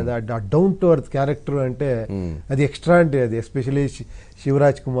డౌన్ టు అర్త్ క్యారెక్టర్ అంటే అది ఎక్స్ట్రా అంటే అది. ఎస్పెషలీ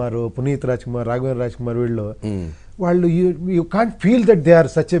శివరాజ్ కుమార్, పునీత్ రాజ్ కుమార్, రాఘవేంద్ర రాజ్ కుమార్, వీళ్ళు వాళ్ళు you can't feel that they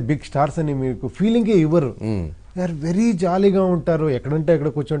are such a big stars అని మీకు ఫీలింగే ఇవ్వరు. దే ఆర్ వెరీ జాలీగా ఉంటారు, ఎక్కడంటే ఎక్కడ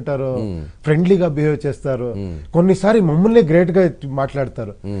కూర్చుంటారు, ఫ్రెండ్లీగా బిహేవ్ చేస్తారు. కొన్నిసారి మమ్మల్ని గ్రేట్ గా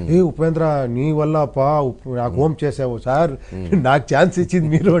మాట్లాడతారు. ఏ ఉపేంద్ర నీ వల్ల నాకు హోమ్ చేసావు సార్, నాకు ఛాన్స్ ఇచ్చింది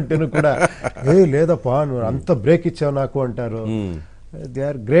మీరు అంటేను కూడా ఏ లేదప్పా నువ్వు అంత బ్రేక్ ఇచ్చావు నాకు అంటారు. They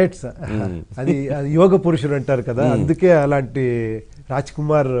are great sir. అది యోగ పురుషులు అంటారు కదా, అందుకే అలాంటి రాజ్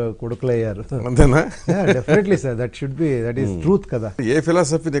కుమార్ కొడుకులయ్యారు. అంతేనా? Definitely sir, that should be, that is truth కదా. ఏ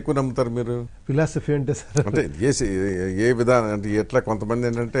ఫిలాసఫీని ఎక్కువ నమ్ముతారు మీరు? ఫిలాసఫీ అంటే సార్ అంటే ఏ విధానం అంటే ఎట్లా? కొంతమంది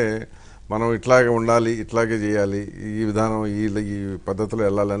ఏంటంటే మనం ఇట్లాగే ఉండాలి, ఇట్లాగే చేయాలి, ఈ విధానం ఈ పద్ధతిలో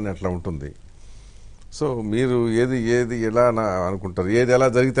వెళ్ళాలని అట్లా ఉంటుంది. సో మీరు ఏది ఎలా అనుకుంటారు? ఏది ఎలా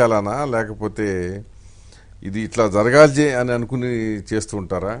జరిగితే అలానా, లేకపోతే ఇది ఇట్లా జరగాలి అని అనుకుని చేస్తూ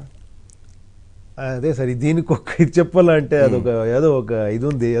ఉంటారా? అదే సార్, దీనికి ఇది చెప్పాలంటే ఏదో ఒక ఇది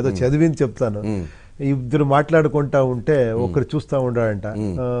ఉంది, ఏదో చదివింది చెప్తాను. ఇద్దరు మాట్లాడుకుంటా ఉంటే ఒకరు చూస్తూ ఉండాడంట,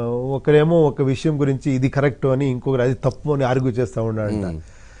 ఒకరేమో ఒక విషయం గురించి ఇది కరెక్ట్ అని, ఇంకొకరు అది తప్పు అని ఆర్గ్యూ చేస్తూ ఉండాడంట.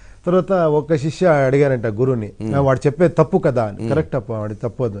 తర్వాత ఒక శిష్య అడిగారంట గురువుని, వాడు చెప్పేది తప్పు కదా అని. కరెక్ట్ అప్ప, వాడి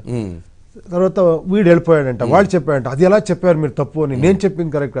తప్పదు. తర్వాత వీడు వెళ్ళిపోయాడంట, వాళ్ళు చెప్పాడంట అది ఎలా చెప్పారు మీరు తప్పు అని. నేను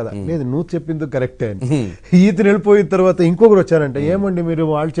చెప్పింది కరెక్ట్ కదా. లేదు నువ్వు చెప్పింది కరెక్టే అని. ఈతను వెళ్ళిపోయిన తర్వాత ఇంకొకరు వచ్చారంట, ఏమండి మీరు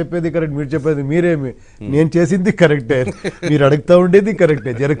వాళ్ళు చెప్పేది కరెక్ట్, మీరు చెప్పేది మీరేమి, నేను చేసింది కరెక్టే, మీరు అడుగుతా ఉండేది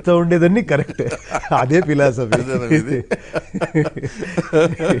కరెక్టే, జరుగుతూ ఉండేదన్నీ కరెక్టే. అదే ఫిలాసఫీ.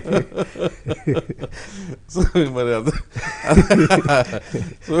 మరి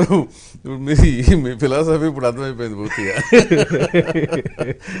మీ ఫిలాసఫీ ఇప్పుడు అర్థమైపోయింది పూర్తిగా.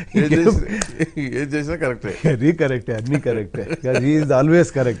 ఏం చేసినా కరెక్టే, అది కరెక్టే, అన్ని కరెక్టే. ఈజ్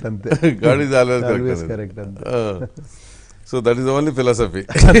ఆల్వేస్ కరెక్ట్ అంతే. గాడ్ ఈజ్ ఆల్వేస్ కరెక్ట్ అంతే. So that is only philosophy.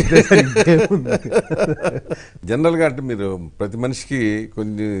 General గా అంటే మీరు ప్రతి మనిషికి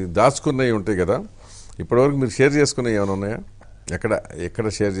కొన్ని దాచుకున్నవి ఉంటాయి కదా, ఇప్పటివరకు మీరు షేర్ చేసుకున్నవి ఏమైనా ఉన్నాయా? ఎక్కడ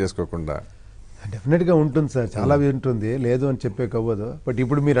షేర్ చేసుకోకుండా? డెఫినెట్ గా ఉంటుంది సార్, చాలా ఉంటుంది, లేదు అని చెప్పే కవ్వదు. బట్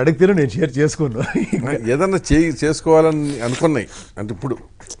ఇప్పుడు మీరు అడిగితేనే నేను షేర్ చేసుకున్నా. ఏదన్నా చేసుకోవాలని అనుకున్నాయి అంటే ఇప్పుడు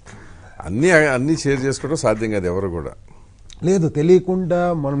అన్నీ షేర్ చేసుకోవడం సాధ్యం కాదు ఎవరు కూడా. లేదు, తెలియకుండా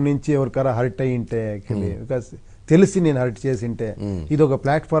మనం నుంచి ఎవరికైనా హర్ట్ అయ్యి ఉంటే, బికాస్ తెలిసి నేను హర్ట్ చేసి ఉంటే ఇది ఒక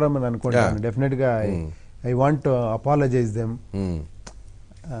ప్లాట్ఫామ్ అని అనుకుంటాను. డెఫినెట్ గా I want to apologize them,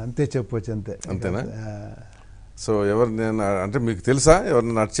 అంతే చెప్పొచ్చు. అంతేనా? సో నేను అంటే మీకు తెలుసా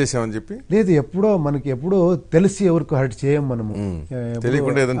ఎవరిని హర్ట్ చేసామని చెప్పి? లేదు, మనకి ఎప్పుడో తెలిసి ఎవరికి హర్ట్ చేయం మనము.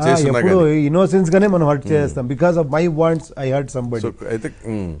 తెలియకుండా ఎప్పుడు ఇన్నోసెన్స్ గానే మనం హర్ట్ చేస్తాం. Because of my wants I hurt somebody. అయితే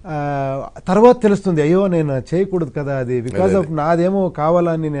తర్వాత తెలుస్తుంది అయ్యో నేను చేయకూడదు కదా అది, బికాస్ ఆఫ్ నాదేమో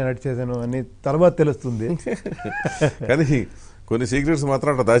కావాలని నేను హర్ట్ చేశాను అని తర్వాత తెలుస్తుంది. కానీ కొన్ని సీక్రెట్స్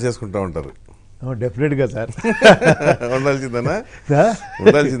మాత్రం అట్లా దాచేసుకుంటా ఉంటారు. డెఫినెట్ గా సార్. ఉండాల్సిందేనా?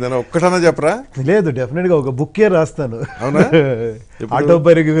 ఒక్కటన్నా చెప్పరా? లేదు, డెఫినెట్ గా ఒక బుక్కే రాస్తాను. అవునా?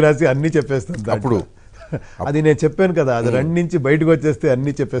 ఆటోబయోగ్రఫీ రాసి అన్ని చెప్పేస్తాను. అప్పుడు అది నేను చెప్పాను కదా, అది రెండు నుంచి బయటకు వచ్చేస్తే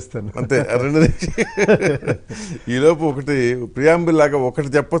అన్ని చెప్పేస్తాను. అంతే. రెండు ఈలోపు ఒకటి ప్రియాంబుల్ లాగా ఒకటి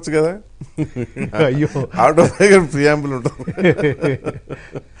చెప్పొచ్చు కదా. అయ్యో, ఆటోబయోగ్రఫీ ప్రియాంబుల్ ఉంటుంది,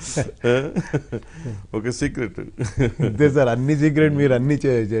 ఒక సీక్రెట్. అంతే సార్, అన్ని సీక్రెట్ మీరు అన్ని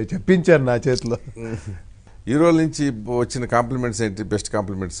చెప్పించారు నా చేతిలో. హీరోల నుంచి వచ్చిన కాంప్లిమెంట్స్ ఏంటి? బెస్ట్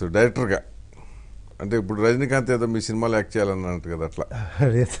కాంప్లిమెంట్స్ డైరెక్టర్ గా అంటే ఇప్పుడు రజనీకాంత్ ఏదో మీ సినిమాలో యాక్ట్ చేయాలన్నట్టు కదా అట్లా.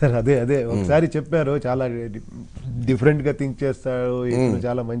 అదే సార్, అదే ఒకసారి చెప్పారు, చాలా డిఫరెంట్ గా థింక్ చేస్తాడు,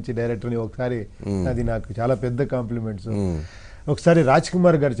 చాలా మంచి డైరెక్టర్ అని. ఒకసారి అది నాకు చాలా పెద్ద కాంప్లిమెంట్స్. ఒకసారి రాజ్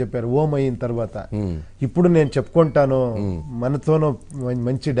కుమార్ గారు చెప్పారు ఓం అయిన తర్వాత, ఇప్పుడు నేను చెప్పుకుంటాను మనతోనూ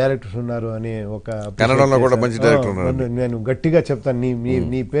మంచి డైరెక్టర్స్ ఉన్నారు అని. ఒక కన్నడలో కూడా మంచి డైరెక్టర్ ఉన్నారు, నేను గట్టిగా చెప్తాను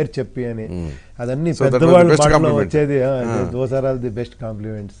నీ పేరు చెప్పి అని. అదన్నీ పెద్దవాళ్ళు వచ్చేది. Those are all the best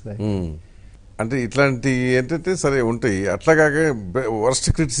compliments. అంటే ఇట్లాంటి ఏంటంటే సరే ఉంటాయి. అట్లా కాక వర్స్ట్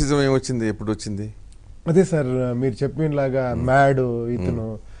క్రిటిసిజం ఏమొచ్చింది, ఎప్పుడు వచ్చింది? అదే సార్, మీరు చెప్పినలాగా మ్యాడ్ ఇతను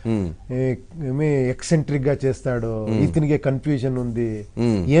ఎక్సెంట్రిక్ గా చేస్తాడు, ఇతనికే కన్ఫ్యూజన్ ఉంది,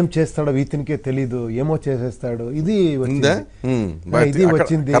 ఏం చేస్తాడో ఇతనికే తెలీదు, ఏమో చేసేస్తాడు. ఇది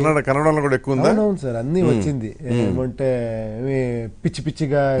వచ్చింది. కన్నడంలో కూడా ఎక్కువ. అవును సార్, అన్ని వచ్చింది. ఏమంటే పిచ్చి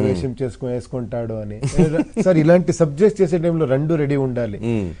పిచ్చిగా వేషం వేసుకుంటాడు అని. సార్ ఇలాంటి సబ్జెక్ట్ చేసే టైంలో రెండు రెడీ ఉండాలి.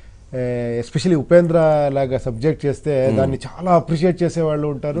 ఎస్పెషల్లీ ఉపేంద్ర లాగా సబ్జెక్ట్ చేస్తే దాన్ని చాలా అప్రిషియేట్ చేసే వాళ్ళు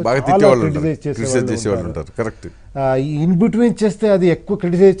ఉంటారు, క్రిటిసైజ్ చేసేవాళ్ళు ఉంటారు. కరెక్ట్. ఇన్ బిట్వీన్ చేస్తే అది ఎక్కువ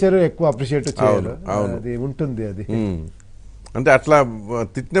క్రిటిసైజ్ చేయరు, ఎక్కువ అప్రిషియేట్ చేయాలి, అది ఉంటుంది. అది అంటే అట్లా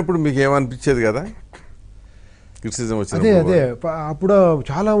తిట్టినప్పుడు మీకు ఏమనిపించేది కదా? అదే అప్పుడు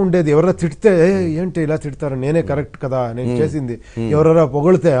చాలా ఉండేది. ఎవరైనా తిడితే ఏంటి ఇలా తిడతారు, నేనే కరెక్ట్ కదా నేను చేసింది. ఎవరైనా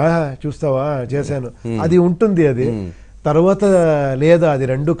పొగిడితే చూస్తావా చేశాను, అది ఉంటుంది. అది తర్వాత లేదా అది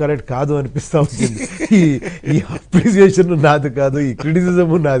రెండు కరెక్ట్ కాదు అనిపిస్తా ఉంటుంది. ఈ అప్రిసియేషన్ నాది కాదు, ఈ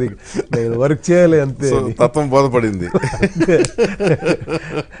క్రిటిసిజము నాది, నేను వర్క్ చేయాలి అంతే, తత్వం బోధపడింది.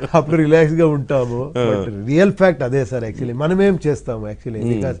 అప్పుడు రిలాక్స్ గా ఉంటాము. బట్ రియల్ ఫ్యాక్ట్ అదే సార్. యాక్చువల్లీ మనమేం చేస్తాము యాక్చువల్లీ,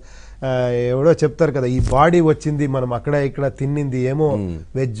 బికాస్ ఎవడో చెప్తారు కదా, ఈ బాడీ వచ్చింది మనం అక్కడ ఇక్కడ తిన్నింది ఏమో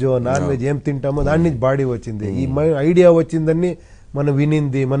వెజ్ నాన్ వెజ్ ఏం తింటామో దాని నుంచి బాడీ వచ్చింది, ఈ ఐడియా వచ్చిందని మనం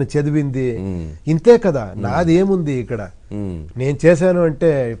వినింది, మనం చదివింది, ఇంతే కదా. నాది ఏముంది ఇక్కడ, నేను చేశాను అంటే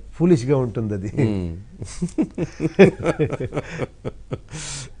ఫూలిష్ గా ఉంటుంది అది.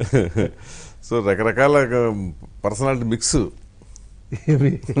 సో రకరకాల పర్సనాలిటీ మిక్స్.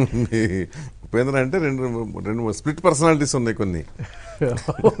 ఉపేంద్ర అంటే రెండు స్ప్లిట్ పర్సనాలిటీస్ ఉన్నాయి కొన్ని.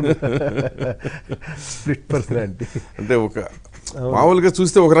 స్ప్లిట్ పర్సనాలిటీ అంటే మామూలుగా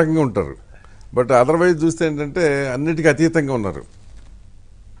చూస్తే ఒక రకంగా ఉంటారు, బట్ అదర్వైజ్ చూస్తే ఏంటంటే అన్నిటికీ అతీతంగా ఉన్నారు.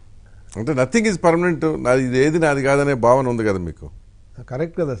 అంటే నథింగ్ ఈజ్ పర్మనెంట్, నాది ఇది ఏది నాది కాదనే భావన ఉంది కదా మీకు.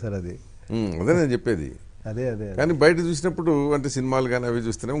 కరెక్ట్ కదా సార్ అది. అదే నేను చెప్పేది. అదే అదే కానీ బయట చూసినప్పుడు అంటే సినిమాలు కానీ అవి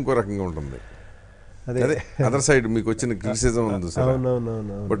చూస్తేనే ఇంకో రకంగా ఉంటుంది. అదే అదర్ సైడ్ మీకు వచ్చిన క్రిటిసిజం ఉంది సార్.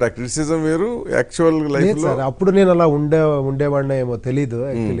 బట్ ఆ క్రిటిసిజం వేరు, యాక్చువల్ లైఫ్ లో అప్పుడు నేను అలా ఉండేవాడినా ఏమో తెలీదు.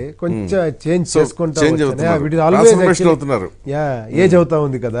 యాక్చువల్లీ కొంచెం చేంజ్ చేసుకుంటా అవుతున్నారు, ఏజ్ అవుతా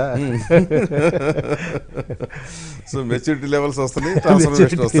ఉంది కదా. సో మెచ్యూరిటీ లెవెల్స్ వస్తున్నాయి,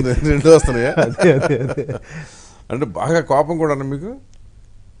 ట్రాన్స్ఫర్మేషన్ వస్తున్నాయి, రెండు వస్తున్నాయా? అంటే బాగా కోపం కూడా మీకు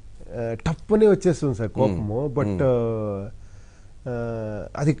టప్పని వచ్చేస్తుంది సార్ కోపము. బట్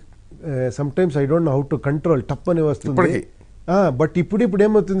అది sometimes I don't know how to control. టప్పని వస్తుంది. బట్ ఇప్పుడు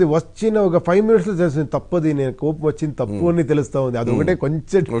ఏమవుతుంది, వచ్చిన ఒక 5 minutes లో తెలుస్తుంది తప్పది, నేను కోపం వచ్చింది తప్పు అని తెలుస్తా ఉంది. అదొకటే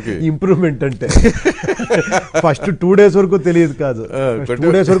కొంచెం ఇంప్రూవ్మెంట్. అంటే ఫస్ట్ 2 days వరకు తెలియదు కాదు,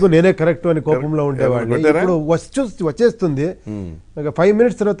 2 days వరకు నేనే కరెక్ట్ అని కోపంలో ఉండేవాడిని. ఇప్పుడు వచ్చేస్తుంది ఒక 5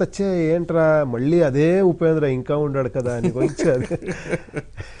 minutes తర్వాత వచ్చే ఏంట్రా మళ్ళీ అదే ఉపేంద్ర ఇంకా ఉన్నాడు కదా అని కొంచెం.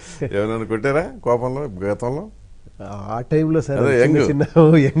 ఏమైనా కొట్టారా కోపంలో గతంలో? ఆ టైంలో సార్, చిన్న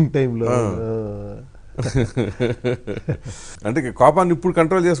యంగ్ టైంలో. అంటే కోపాన్ని ఇప్పుడు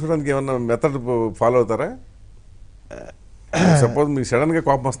కంట్రోల్ చేసుకోవడానికి ఏమన్నా మెథడ్ ఫాలో అవుతారా? సపోజ్ మీకు సడన్ గా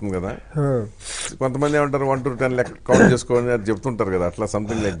కోపం వస్తుంది కదా, కొంతమంది ఏమంటారు 1 to 10 లెక్క కౌంట్ చేసుకోవాలని అది చెప్తుంటారు కదా, అట్లా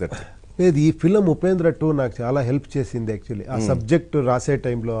సంథింగ్ లైక్ దట్. లేదు, ఈ ఫిల్మ్ ఉపేంద్ర 2 నాకు చాలా హెల్ప్ చేసింది యాక్చువల్లీ. ఆ సబ్జెక్ట్ రాసే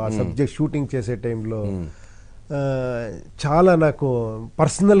టైంలో, ఆ సబ్జెక్ట్ షూటింగ్ చేసే టైంలో చాలా నాకు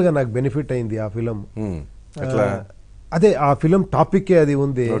పర్సనల్ గా నాకు బెనిఫిట్ అయింది ఆ ఫిలిం. అదే ఆ ఫిలిం టాపిక్ అది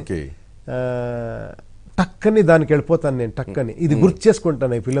ఉంది, టక్కని దానికి వెళ్ళిపోతాను నేను. టక్కని ఇది గుర్తు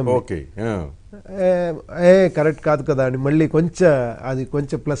చేసుకుంటాను ఈ ఫిలిం. కరెక్ట్ కాదు కదా అని మళ్ళీ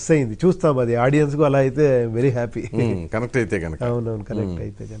కొంచెం ప్లస్ అయింది. చూస్తాం అది ఆడియన్స్ కు, అలా అయితే వెరీ హ్యాపీ. కనెక్ట్ అయితే కనుక. అవునవును, కనెక్ట్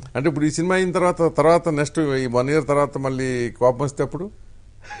అయితే కనుక. అంటే ఇప్పుడు ఈ సినిమా అయిన తర్వాత నెక్స్ట్ ఈ 1 year తర్వాత మళ్ళీ కోపం వస్తే అప్పుడు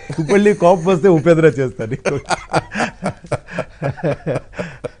మళ్ళీ కోపం వస్తే ఉపేంద్ర చేస్తాను.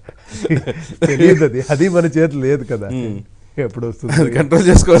 తెలియదు, అది మన చేతులు లేదు కదా, ఎప్పుడు వస్తుంది. కంట్రోల్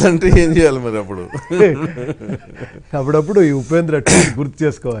చేసుకోవాలంటే ఏం చేయాలి మరి? అప్పుడప్పుడు ఈ ఉపేంద్ర గుర్తు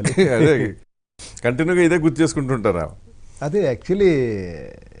చేసుకోవాలి. అదే కంటిన్యూగా ఇదే గుర్తు చేసుకుంటుంటారా? అదే యాక్చువల్లీ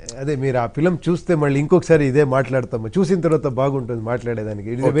అదే మీరు ఆ ఫిలిం చూస్తే మళ్ళీ ఇంకొకసారి ఇదే మాట్లాడతాము. చూసిన తర్వాత బాగుంటుంది మాట్లాడేదానికి.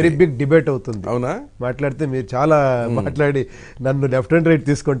 ఇట్స్ వెరీ బిగ్ డిబేట్ అవుతుంది. అవునా? మాట్లాడితే మీరు చాలా మాట్లాడి నన్ను లెఫ్ట్ అండ్ రైట్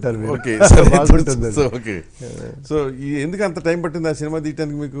తీసుకుంటారు. బాగుంటుంది. సో ఎందుకు అంత టైం పట్టింది ఆ సినిమా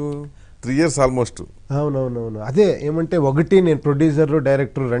తీయటానికి మీకు? 3 years ఆల్మోస్ట్. అవునవునవును. అదే ఏమంటే ఒకటి నేను ప్రొడ్యూసర్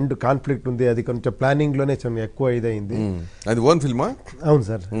డైరెక్టర్ 2 కాన్ఫ్లిక్ట్ ఉంది. అది కొంచెం ప్లానింగ్ లోనే ఎక్కువ ఇదైంది. అది ఓన్ ఫిల్మా? అవును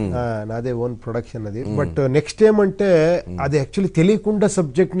సార్, నాదే ఓన్ ప్రొడక్షన్ అది. బట్ నెక్స్ట్ ఏమంటే అది యాక్చువల్లీ తెలియకుండా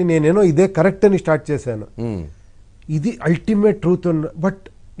సబ్జెక్ట్ ని నేనేనో ఇదే కరెక్ట్ అని స్టార్ట్ చేశాను. ఇది అల్టిమేట్ ట్రూత్. బట్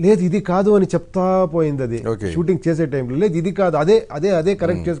లేదు ఇది కాదు అని చెప్తా పోయింది. అది షూటింగ్ చేసే టైంలో లేదు ఇది కాదు, అదే అదే అదే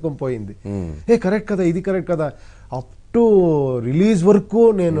కరెక్ట్ చేసుకొని పోయింది. కరెక్ట్ కదా, ఇది కరెక్ట్ కదా. అప్ టు రిలీజ్ వరకు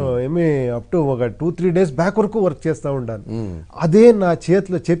నేను అప్ టు ఒక 2-3 days బ్యాక్ వరకు వర్క్ చేస్తా ఉన్నాను. అదే నా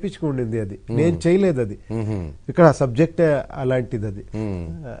చేతిలో చేపించుకుండింది. అది నేను చేయలేదు. అది ఇక్కడ సబ్జెక్టే అలాంటిది. అది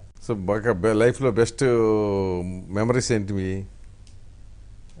సో బాగా లైఫ్ లో బెస్ట్ మెమరీస్ ఏంటివి?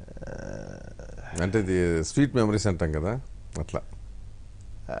 అంటే స్వీట్ మెమరీస్ అంటాం కదా, అట్లా.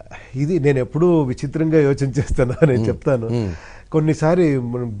 ఇది నేను ఎప్పుడూ విచిత్రంగా యోచన చేస్తాను, నేను చెప్తాను. కొన్నిసారి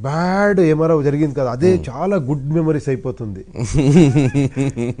బ్యాడ్ ఏమారో జరిగింది కదా, అదే చాలా గుడ్ మెమరీస్ అయిపోతుంది.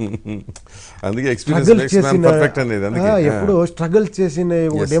 ఎప్పుడు స్ట్రగుల్ చేసిన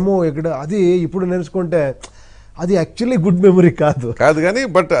డెమో ఎక్కడ అది ఇప్పుడు నేర్చుకుంటే అది యాక్చువల్లీ గుడ్ మెమరీ కాదు కానీ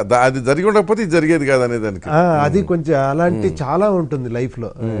బట్ అది జరిగి ఉండకపోతే ఇది జరిగేది కాదు అనే దానికి అది కొంచెం అలాంటి చాలా ఉంటుంది లైఫ్ లో.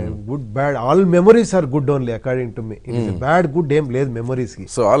 Good bad all memories are good only according to me. Bad good ఏం లేదు మెమరీస్ కి.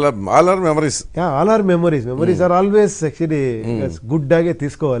 So all are memories are memories are always actually good ఆగే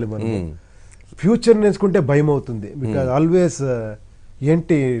తీసుకోవాలి మనం. ఫ్యూచర్ నేర్చుకుంటే భయం అవుతుంది. బికాజ్ ఆల్వేస్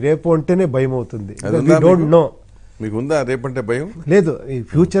ఏంటి రేపు అంటేనే భయం అవుతుంది. Don't know. మీకు ఉందా రేపంటే భయం? లేదు, ఈ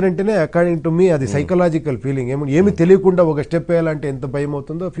ఫ్యూచర్ అంటేనే అకార్డింగ్ టు మీ అది సైకలాజికల్ ఫీలింగ్. ఏమి తెలియకుండా ఒక స్టెప్ వేయాలంటే ఎంత భయం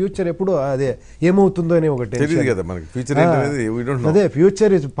అవుతుందో, ఫ్యూచర్ ఎప్పుడు అదే ఏమవుతుందో అని ఒక తెలియదు కదా మనకి. ఫ్యూచర్ అదే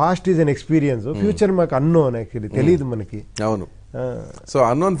future is past is an experience. Future మాకు అన్నోన్ యాక్చువల్లీ తెలియదు మనకి. అవును. సో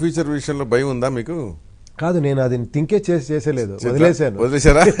అన్నోన్ ఫ్యూచర్ విషయంలో భయం ఉందా మీకు? కాదు, నేను అది థింకే చేసేలేదు, వదిలేశాను.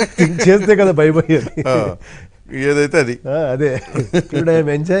 వదిలేశారా? థింక్ చేస్తే కదా భయం అయ్యేది. ఏదైతే అది అదే I'm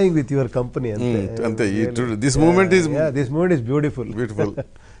enjoying with your company అంతే. This moment is beautiful.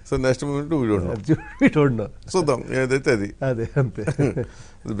 So next moment we don't know. చూద్దాం ఏదైతే అది. అదే అంతే.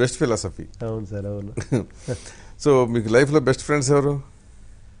 Best philosophy. అవును సార్, అవును. సో మీకు లైఫ్ లో బెస్ట్ ఫ్రెండ్స్ ఎవరు?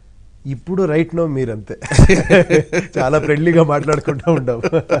 ఇప్పుడు రైట్ నో మీరంతే. చాలా ఫ్రెండ్లీగా మాట్లాడుకుంటూ ఉంటాం.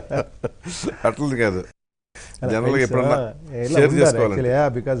 అట్లది కాదు,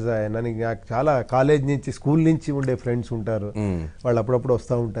 బికాజ్ నాకు చాలా కాలేజ్ నుంచి స్కూల్ నుంచి ఉండే ఫ్రెండ్స్ ఉంటారు. వాళ్ళు అప్పుడప్పుడు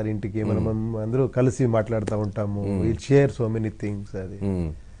వస్తూ ఉంటారు ఇంటికి. మనం అందరూ కలిసి మాట్లాడుతూ ఉంటాము. Will share so many things. అది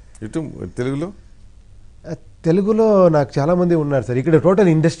తెలుగులో నాకు చాలా మంది ఉన్నారు సార్. ఇక్కడ టోటల్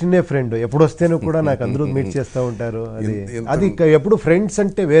ఇండస్ట్రీనే ఫ్రెండ్. ఎప్పుడు వస్తేనూ కూడా నాకు అందరూ మీట్ చేస్తూ ఉంటారు. అది ఎప్పుడు ఫ్రెండ్స్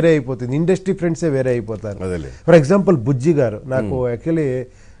అంటే వేరే అయిపోతుంది, ఇండస్ట్రీ ఫ్రెండ్సే వేరే అయిపోతారు. ఫర్ ఎగ్జాంపుల్ బుజ్జి గారు నాకు యాక్చువల్లీ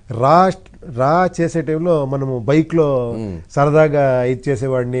రా చేసే టైంలో మనము బైక్ లో సరదాగా ఇది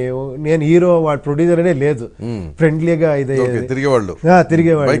చేసేవాడిని. నేను హీరో వాడి ప్రొడ్యూసర్ అనే లేదు, ఫ్రెండ్లీగా తిరిగేవాళ్ళు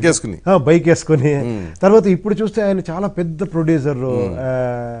బైక్ వేసుకుని. తర్వాత ఇప్పుడు చూస్తే ఆయన చాలా పెద్ద ప్రొడ్యూసర్.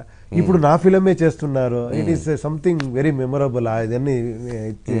 ఇప్పుడు నా ఫిలమే చేస్తున్నారు. It is something very memorable. ఇదన్నీ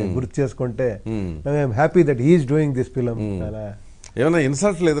గుర్తు చేసుకుంటే I'm happy that he is doing this film. ఏమైనా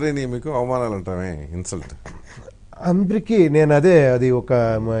ఇన్సల్ట్ ఎదురైనా మీకు? అవమానాలు అంటామే ఇన్సల్ట్ అందరికీ. నేను అది ఒక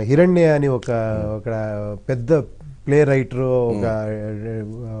హిరణ్య అని ఒక పెద్ద ప్లే రైటర్, ఒక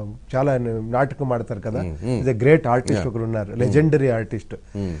చాలా నాటకం ఆడతారు కదా, ఇది గ్రేట్ ఆర్టిస్ట్ ఒకరు ఉన్నారు, లెజెండరీ ఆర్టిస్ట్.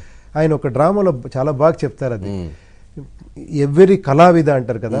 ఆయన ఒక డ్రామాలో చాలా బాగా చెప్తారు. అది ఎవరి కళావిధ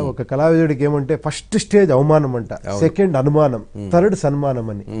అంటారు కదా, ఒక కళావిధుడికి ఏమంటే ఫస్ట్ స్టేజ్ అవమానం అంట, సెకండ్ అనుమానం, థర్డ్ సన్మానం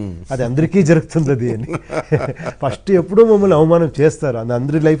అని. అది అందరికీ జరుగుతుంది అది అని. ఫస్ట్ ఎప్పుడూ మమ్మల్ని అవమానం చేస్తారు, అది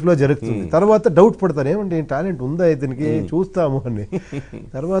అందరి లైఫ్ లో జరుగుతుంది. తర్వాత డౌట్ పడతారు, ఏమంటే టాలెంట్ ఉందా ఇతనికి, చూస్తాము అని.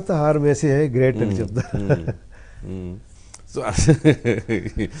 తర్వాత హారం వేసి గ్రేట్ అని చెప్తారు. సో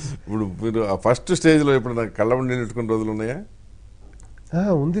ఇప్పుడు మీరు ఆ ఫస్ట్ స్టేజ్ లో ఇప్పుడు నాకు కళ్ళ ఉండి నెట్టుకున్న రోజులు ఉన్నాయా?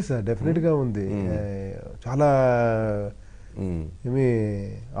 ఉంది సార్, డెఫినెట్ గా ఉంది. చాలా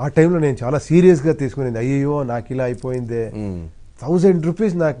ఆ టైంలో నేను చాలా సీరియస్ గా తీసుకునేది. అయ్యో నాకు ఇలా అయిపోయిందే, 1000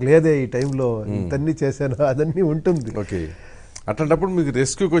 రూపీస్ నాకు లేదే ఈ టైంలో, ఇంతన్నీ చేశాను, అదన్నీ ఉంటుంది. ఓకే. అట్లాంటప్పుడు మీకు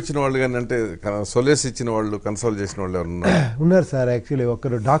రెస్క్యూకి వచ్చిన వాళ్ళు కానీ, అంటే సొలేస్ ఇచ్చిన వాళ్ళు, కన్సల్ట్ చేసిన వాళ్ళు ఎవరు ఉన్నారు సార్? యాక్చువల్లీ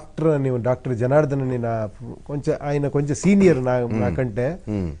ఒకరు డాక్టర్ జనార్దన్ అని, ఆయన కొంచెం సీనియర్ నాకంటే,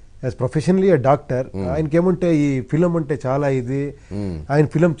 యాజ్ ప్రొఫెషనల్లీ డాక్టర్. ఆయనకి ఏమంటే ఈ ఫిలం అంటే చాలా ఇది, ఆయన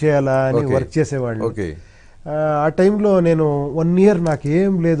ఫిలం చేయాలా అని వర్క్ చేసేవాళ్ళు. ఆ టైంలో నేను 1 year నాకు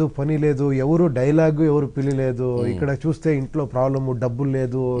ఏం లేదు, పని లేదు, ఎవరు డైలాగ్ ఎవరు పిలిలేదు. ఇక్కడ చూస్తే ఇంట్లో ప్రాబ్లము, డబ్బులు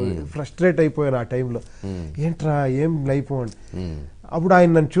లేదు, ఫ్రస్ట్రేట్ అయిపోయాను ఆ టైంలో. ఏంట్రా ఏం లైఫ్ అని. అప్పుడు ఆయన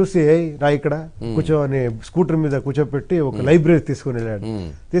నన్ను చూసి, రా ఇక్కడ కూర్చోని స్కూటర్ మీద కూర్చోపెట్టి ఒక లైబ్రరీ తీసుకుని వెళ్ళాడు.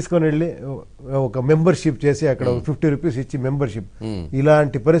 తీసుకొని వెళ్ళి ఒక మెంబర్షిప్ చేసి అక్కడ 50 రూపీస్ ఇచ్చి మెంబర్షిప్,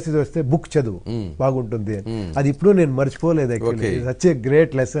 ఇలాంటి పరిస్థితి వస్తే బుక్ చదువు బాగుంటుంది. అది ఇప్పుడు నేను మర్చిపోలేదు. Actually such a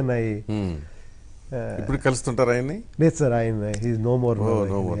great lesson. ఇప్పుడు కలుస్తుంటారు ఆయన్ని? లేదు సార్, ఆయన నో మోర్.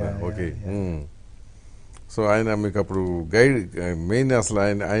 ఓకే. సో ఆయన మీకు అప్పుడు గైడ్ మెయిన్, అసలు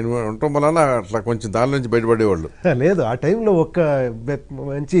ఆయన ఉండటం వలన అట్లా కొంచెం దాని నుంచి బయటపడేవాళ్ళు? లేదు, ఆ టైంలో ఒక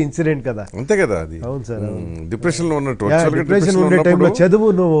మంచి ఇన్సిడెంట్ కదా. అంతే కదా అది. అవును సార్, డిప్రెషన్ లో ఉన్నట్టు, డిప్రెషన్ ఉండే టైంలో చదువు,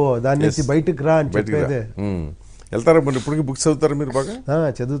 నువ్వు దాని నుంచి బయటకు రా అని చెప్పేదే. వెళ్తారా మరి? ఇప్పటికీ బుక్స్ చదువుతారా మీరు?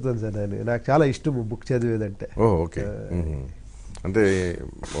 బాగా చదువుతాను సార్, నాకు చాలా ఇష్టం బుక్ చదివేదంటే. ఓకే. అంటే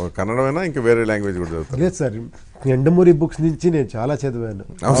కన్నడమైనా ఇంకా వేరే లాంగ్వేజ్ కూడా చదువుతారు? లేదు సార్, ఎండమూరి బుక్స్ నుంచి నేను చాలా చదివాను.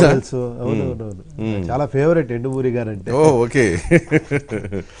 అవునవును, చాలా ఫేవరెట్ ఎండమూరి గారు అంటే. ఓకే.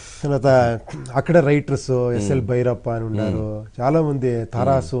 తర్వాత అక్కడ రైటర్స్ ఎస్ఎల్ భైరప్ప అని ఉన్నారు, చాలా మంది,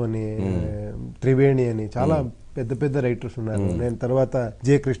 తరాసు అని, త్రివేణి అని, చాలా పెద్ద పెద్ద రైటర్స్ ఉన్నారు. నేను తర్వాత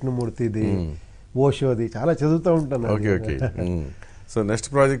జె కృష్ణమూర్తిది, ఓషోది చాలా చదువుతూ ఉంటాను. సో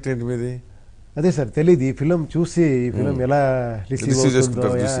నెక్స్ట్ ప్రాజెక్ట్ ఏంటి మీది? అదే సార్, తెలీదు. ఈ ఫిలం చూసి ఈ ఫిలం ఎలా రిసీవ్ అవుతుందో,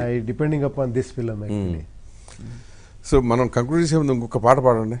 depending upon this film. So మనం కంక్లూడ్ చేసే ముందు ఇంకొక పాట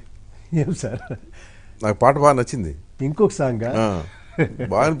పాడండి. ఏం సార్? నాకు పాట బాగా నచ్చింది. ఇంకొక సాంగ్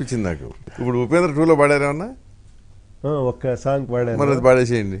బాగా అనిపించింది నాకు. ఇప్పుడు ఉపేంద్ర 2లో పాడారేమన్నా? ఒక్క సాంగ్ పాడారు. మరి అది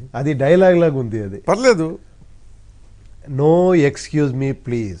పాడేసేయండి. అది డైలాగ్ లాగా ఉంది. అది పర్లేదు. నో ఎక్స్క్యూజ్ మీ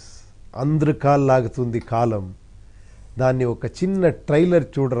ప్లీజ్, అందరు కాల్ లాగుతుంది కాలం, దాన్ని ఒక చిన్న ట్రైలర్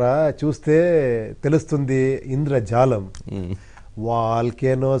చూడరా, చూస్తే తెలుస్తుంది ఇంద్రజాలం.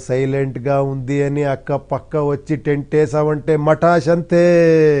 వాల్కేనో సైలెంట్ గా ఉంది అని అక్క పక్క వచ్చి టెంట్ వేసామంటే మటాష్ అంతే,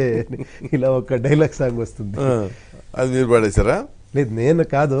 ఇలా ఒక డైలాగ్ సాంగ్ వస్తుంది. అది మీరు పాడేశారా? లేదు, నేను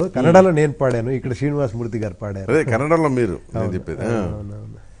కాదు, కన్నడలో నేను పాడాను, ఇక్కడ శ్రీనివాస్ మూర్తి గారు పాడారు. అదే కన్నడలో మీరు నేను చెప్పేది.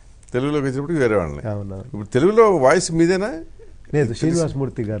 తెలుగులోకి వచ్చినప్పుడు వేరే వాళ్ళని. ఇప్పుడు తెలుగులో వాయిస్ మీదేనా? లేదు, శ్రీనివాస్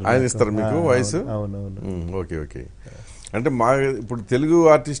మూర్తి గారు ఆయన ఇస్తారు మీకు వాయిస్. అవునవును. Okay okay. అంటే మా ఇప్పుడు తెలుగు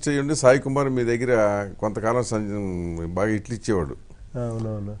ఆర్టిస్ట్ అయ్యండి సాయి కుమార్ మీ దగ్గర కొంతకాలం బాగా ఇట్లు ఇచ్చేవాడు.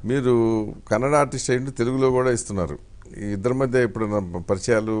 అవునవును. మీరు కన్నడ ఆర్టిస్ట్ అయ్యండి తెలుగులో కూడా ఇస్తున్నారు. ఈ ఇద్దరి మధ్య ఇప్పుడు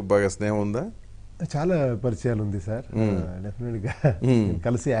పరిచయాలు బాగా స్నేహం ఉందా? చాలా పరిచయాలు ఉంది సార్, డెఫినెట్ గా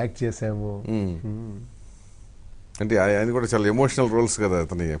కలిసి యాక్ట్ చేసాము. అంటే ఆయన కూడా చాలా ఎమోషనల్ రోల్స్ కదా.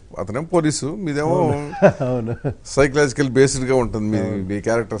 అతనేమో పోలీసు, మీదేమో సైకలాజికల్ బేస్డ్ గా ఉంటుంది. మీ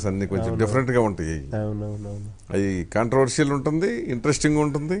క్యారెక్టర్స్ అన్ని కొంచెం డిఫరెంట్ గా ఉంటాయి. అది కాంట్రవర్షియల్ ఉంటుంది, ఇంట్రెస్టింగ్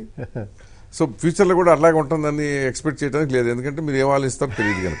ఉంటుంది. సో ఫ్యూచర్ లో కూడా అలాగే ఉంటుందని ఎక్స్పెక్ట్ చేయడానికి లేదు, ఎందుకంటే మీరు ఏం ఆలోచిస్తారో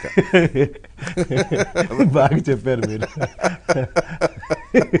తెలియదు కనుక. బాగా చెప్పారు మీరు.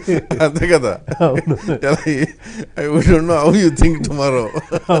 అంతే కదా. I would don't know how you think tomorrow.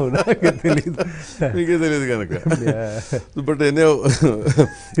 మీకే తెలియదు కనుక. బట్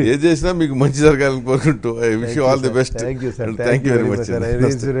ఏం చేసినా మీకు మంచి జరగాలని కోరుకుంటూ I wish you all the best. Thank you very much.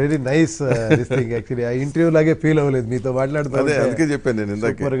 Very nice thing. Actually ఆ ఇంటర్వ్యూ లాగే ఫీల్ అవ్వలేదు మీతో మాట్లాడుతూ. అందుకే చెప్పాను నేను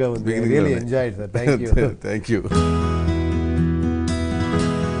ఇందాక. Enjoyed sir. Thank you. Thank you.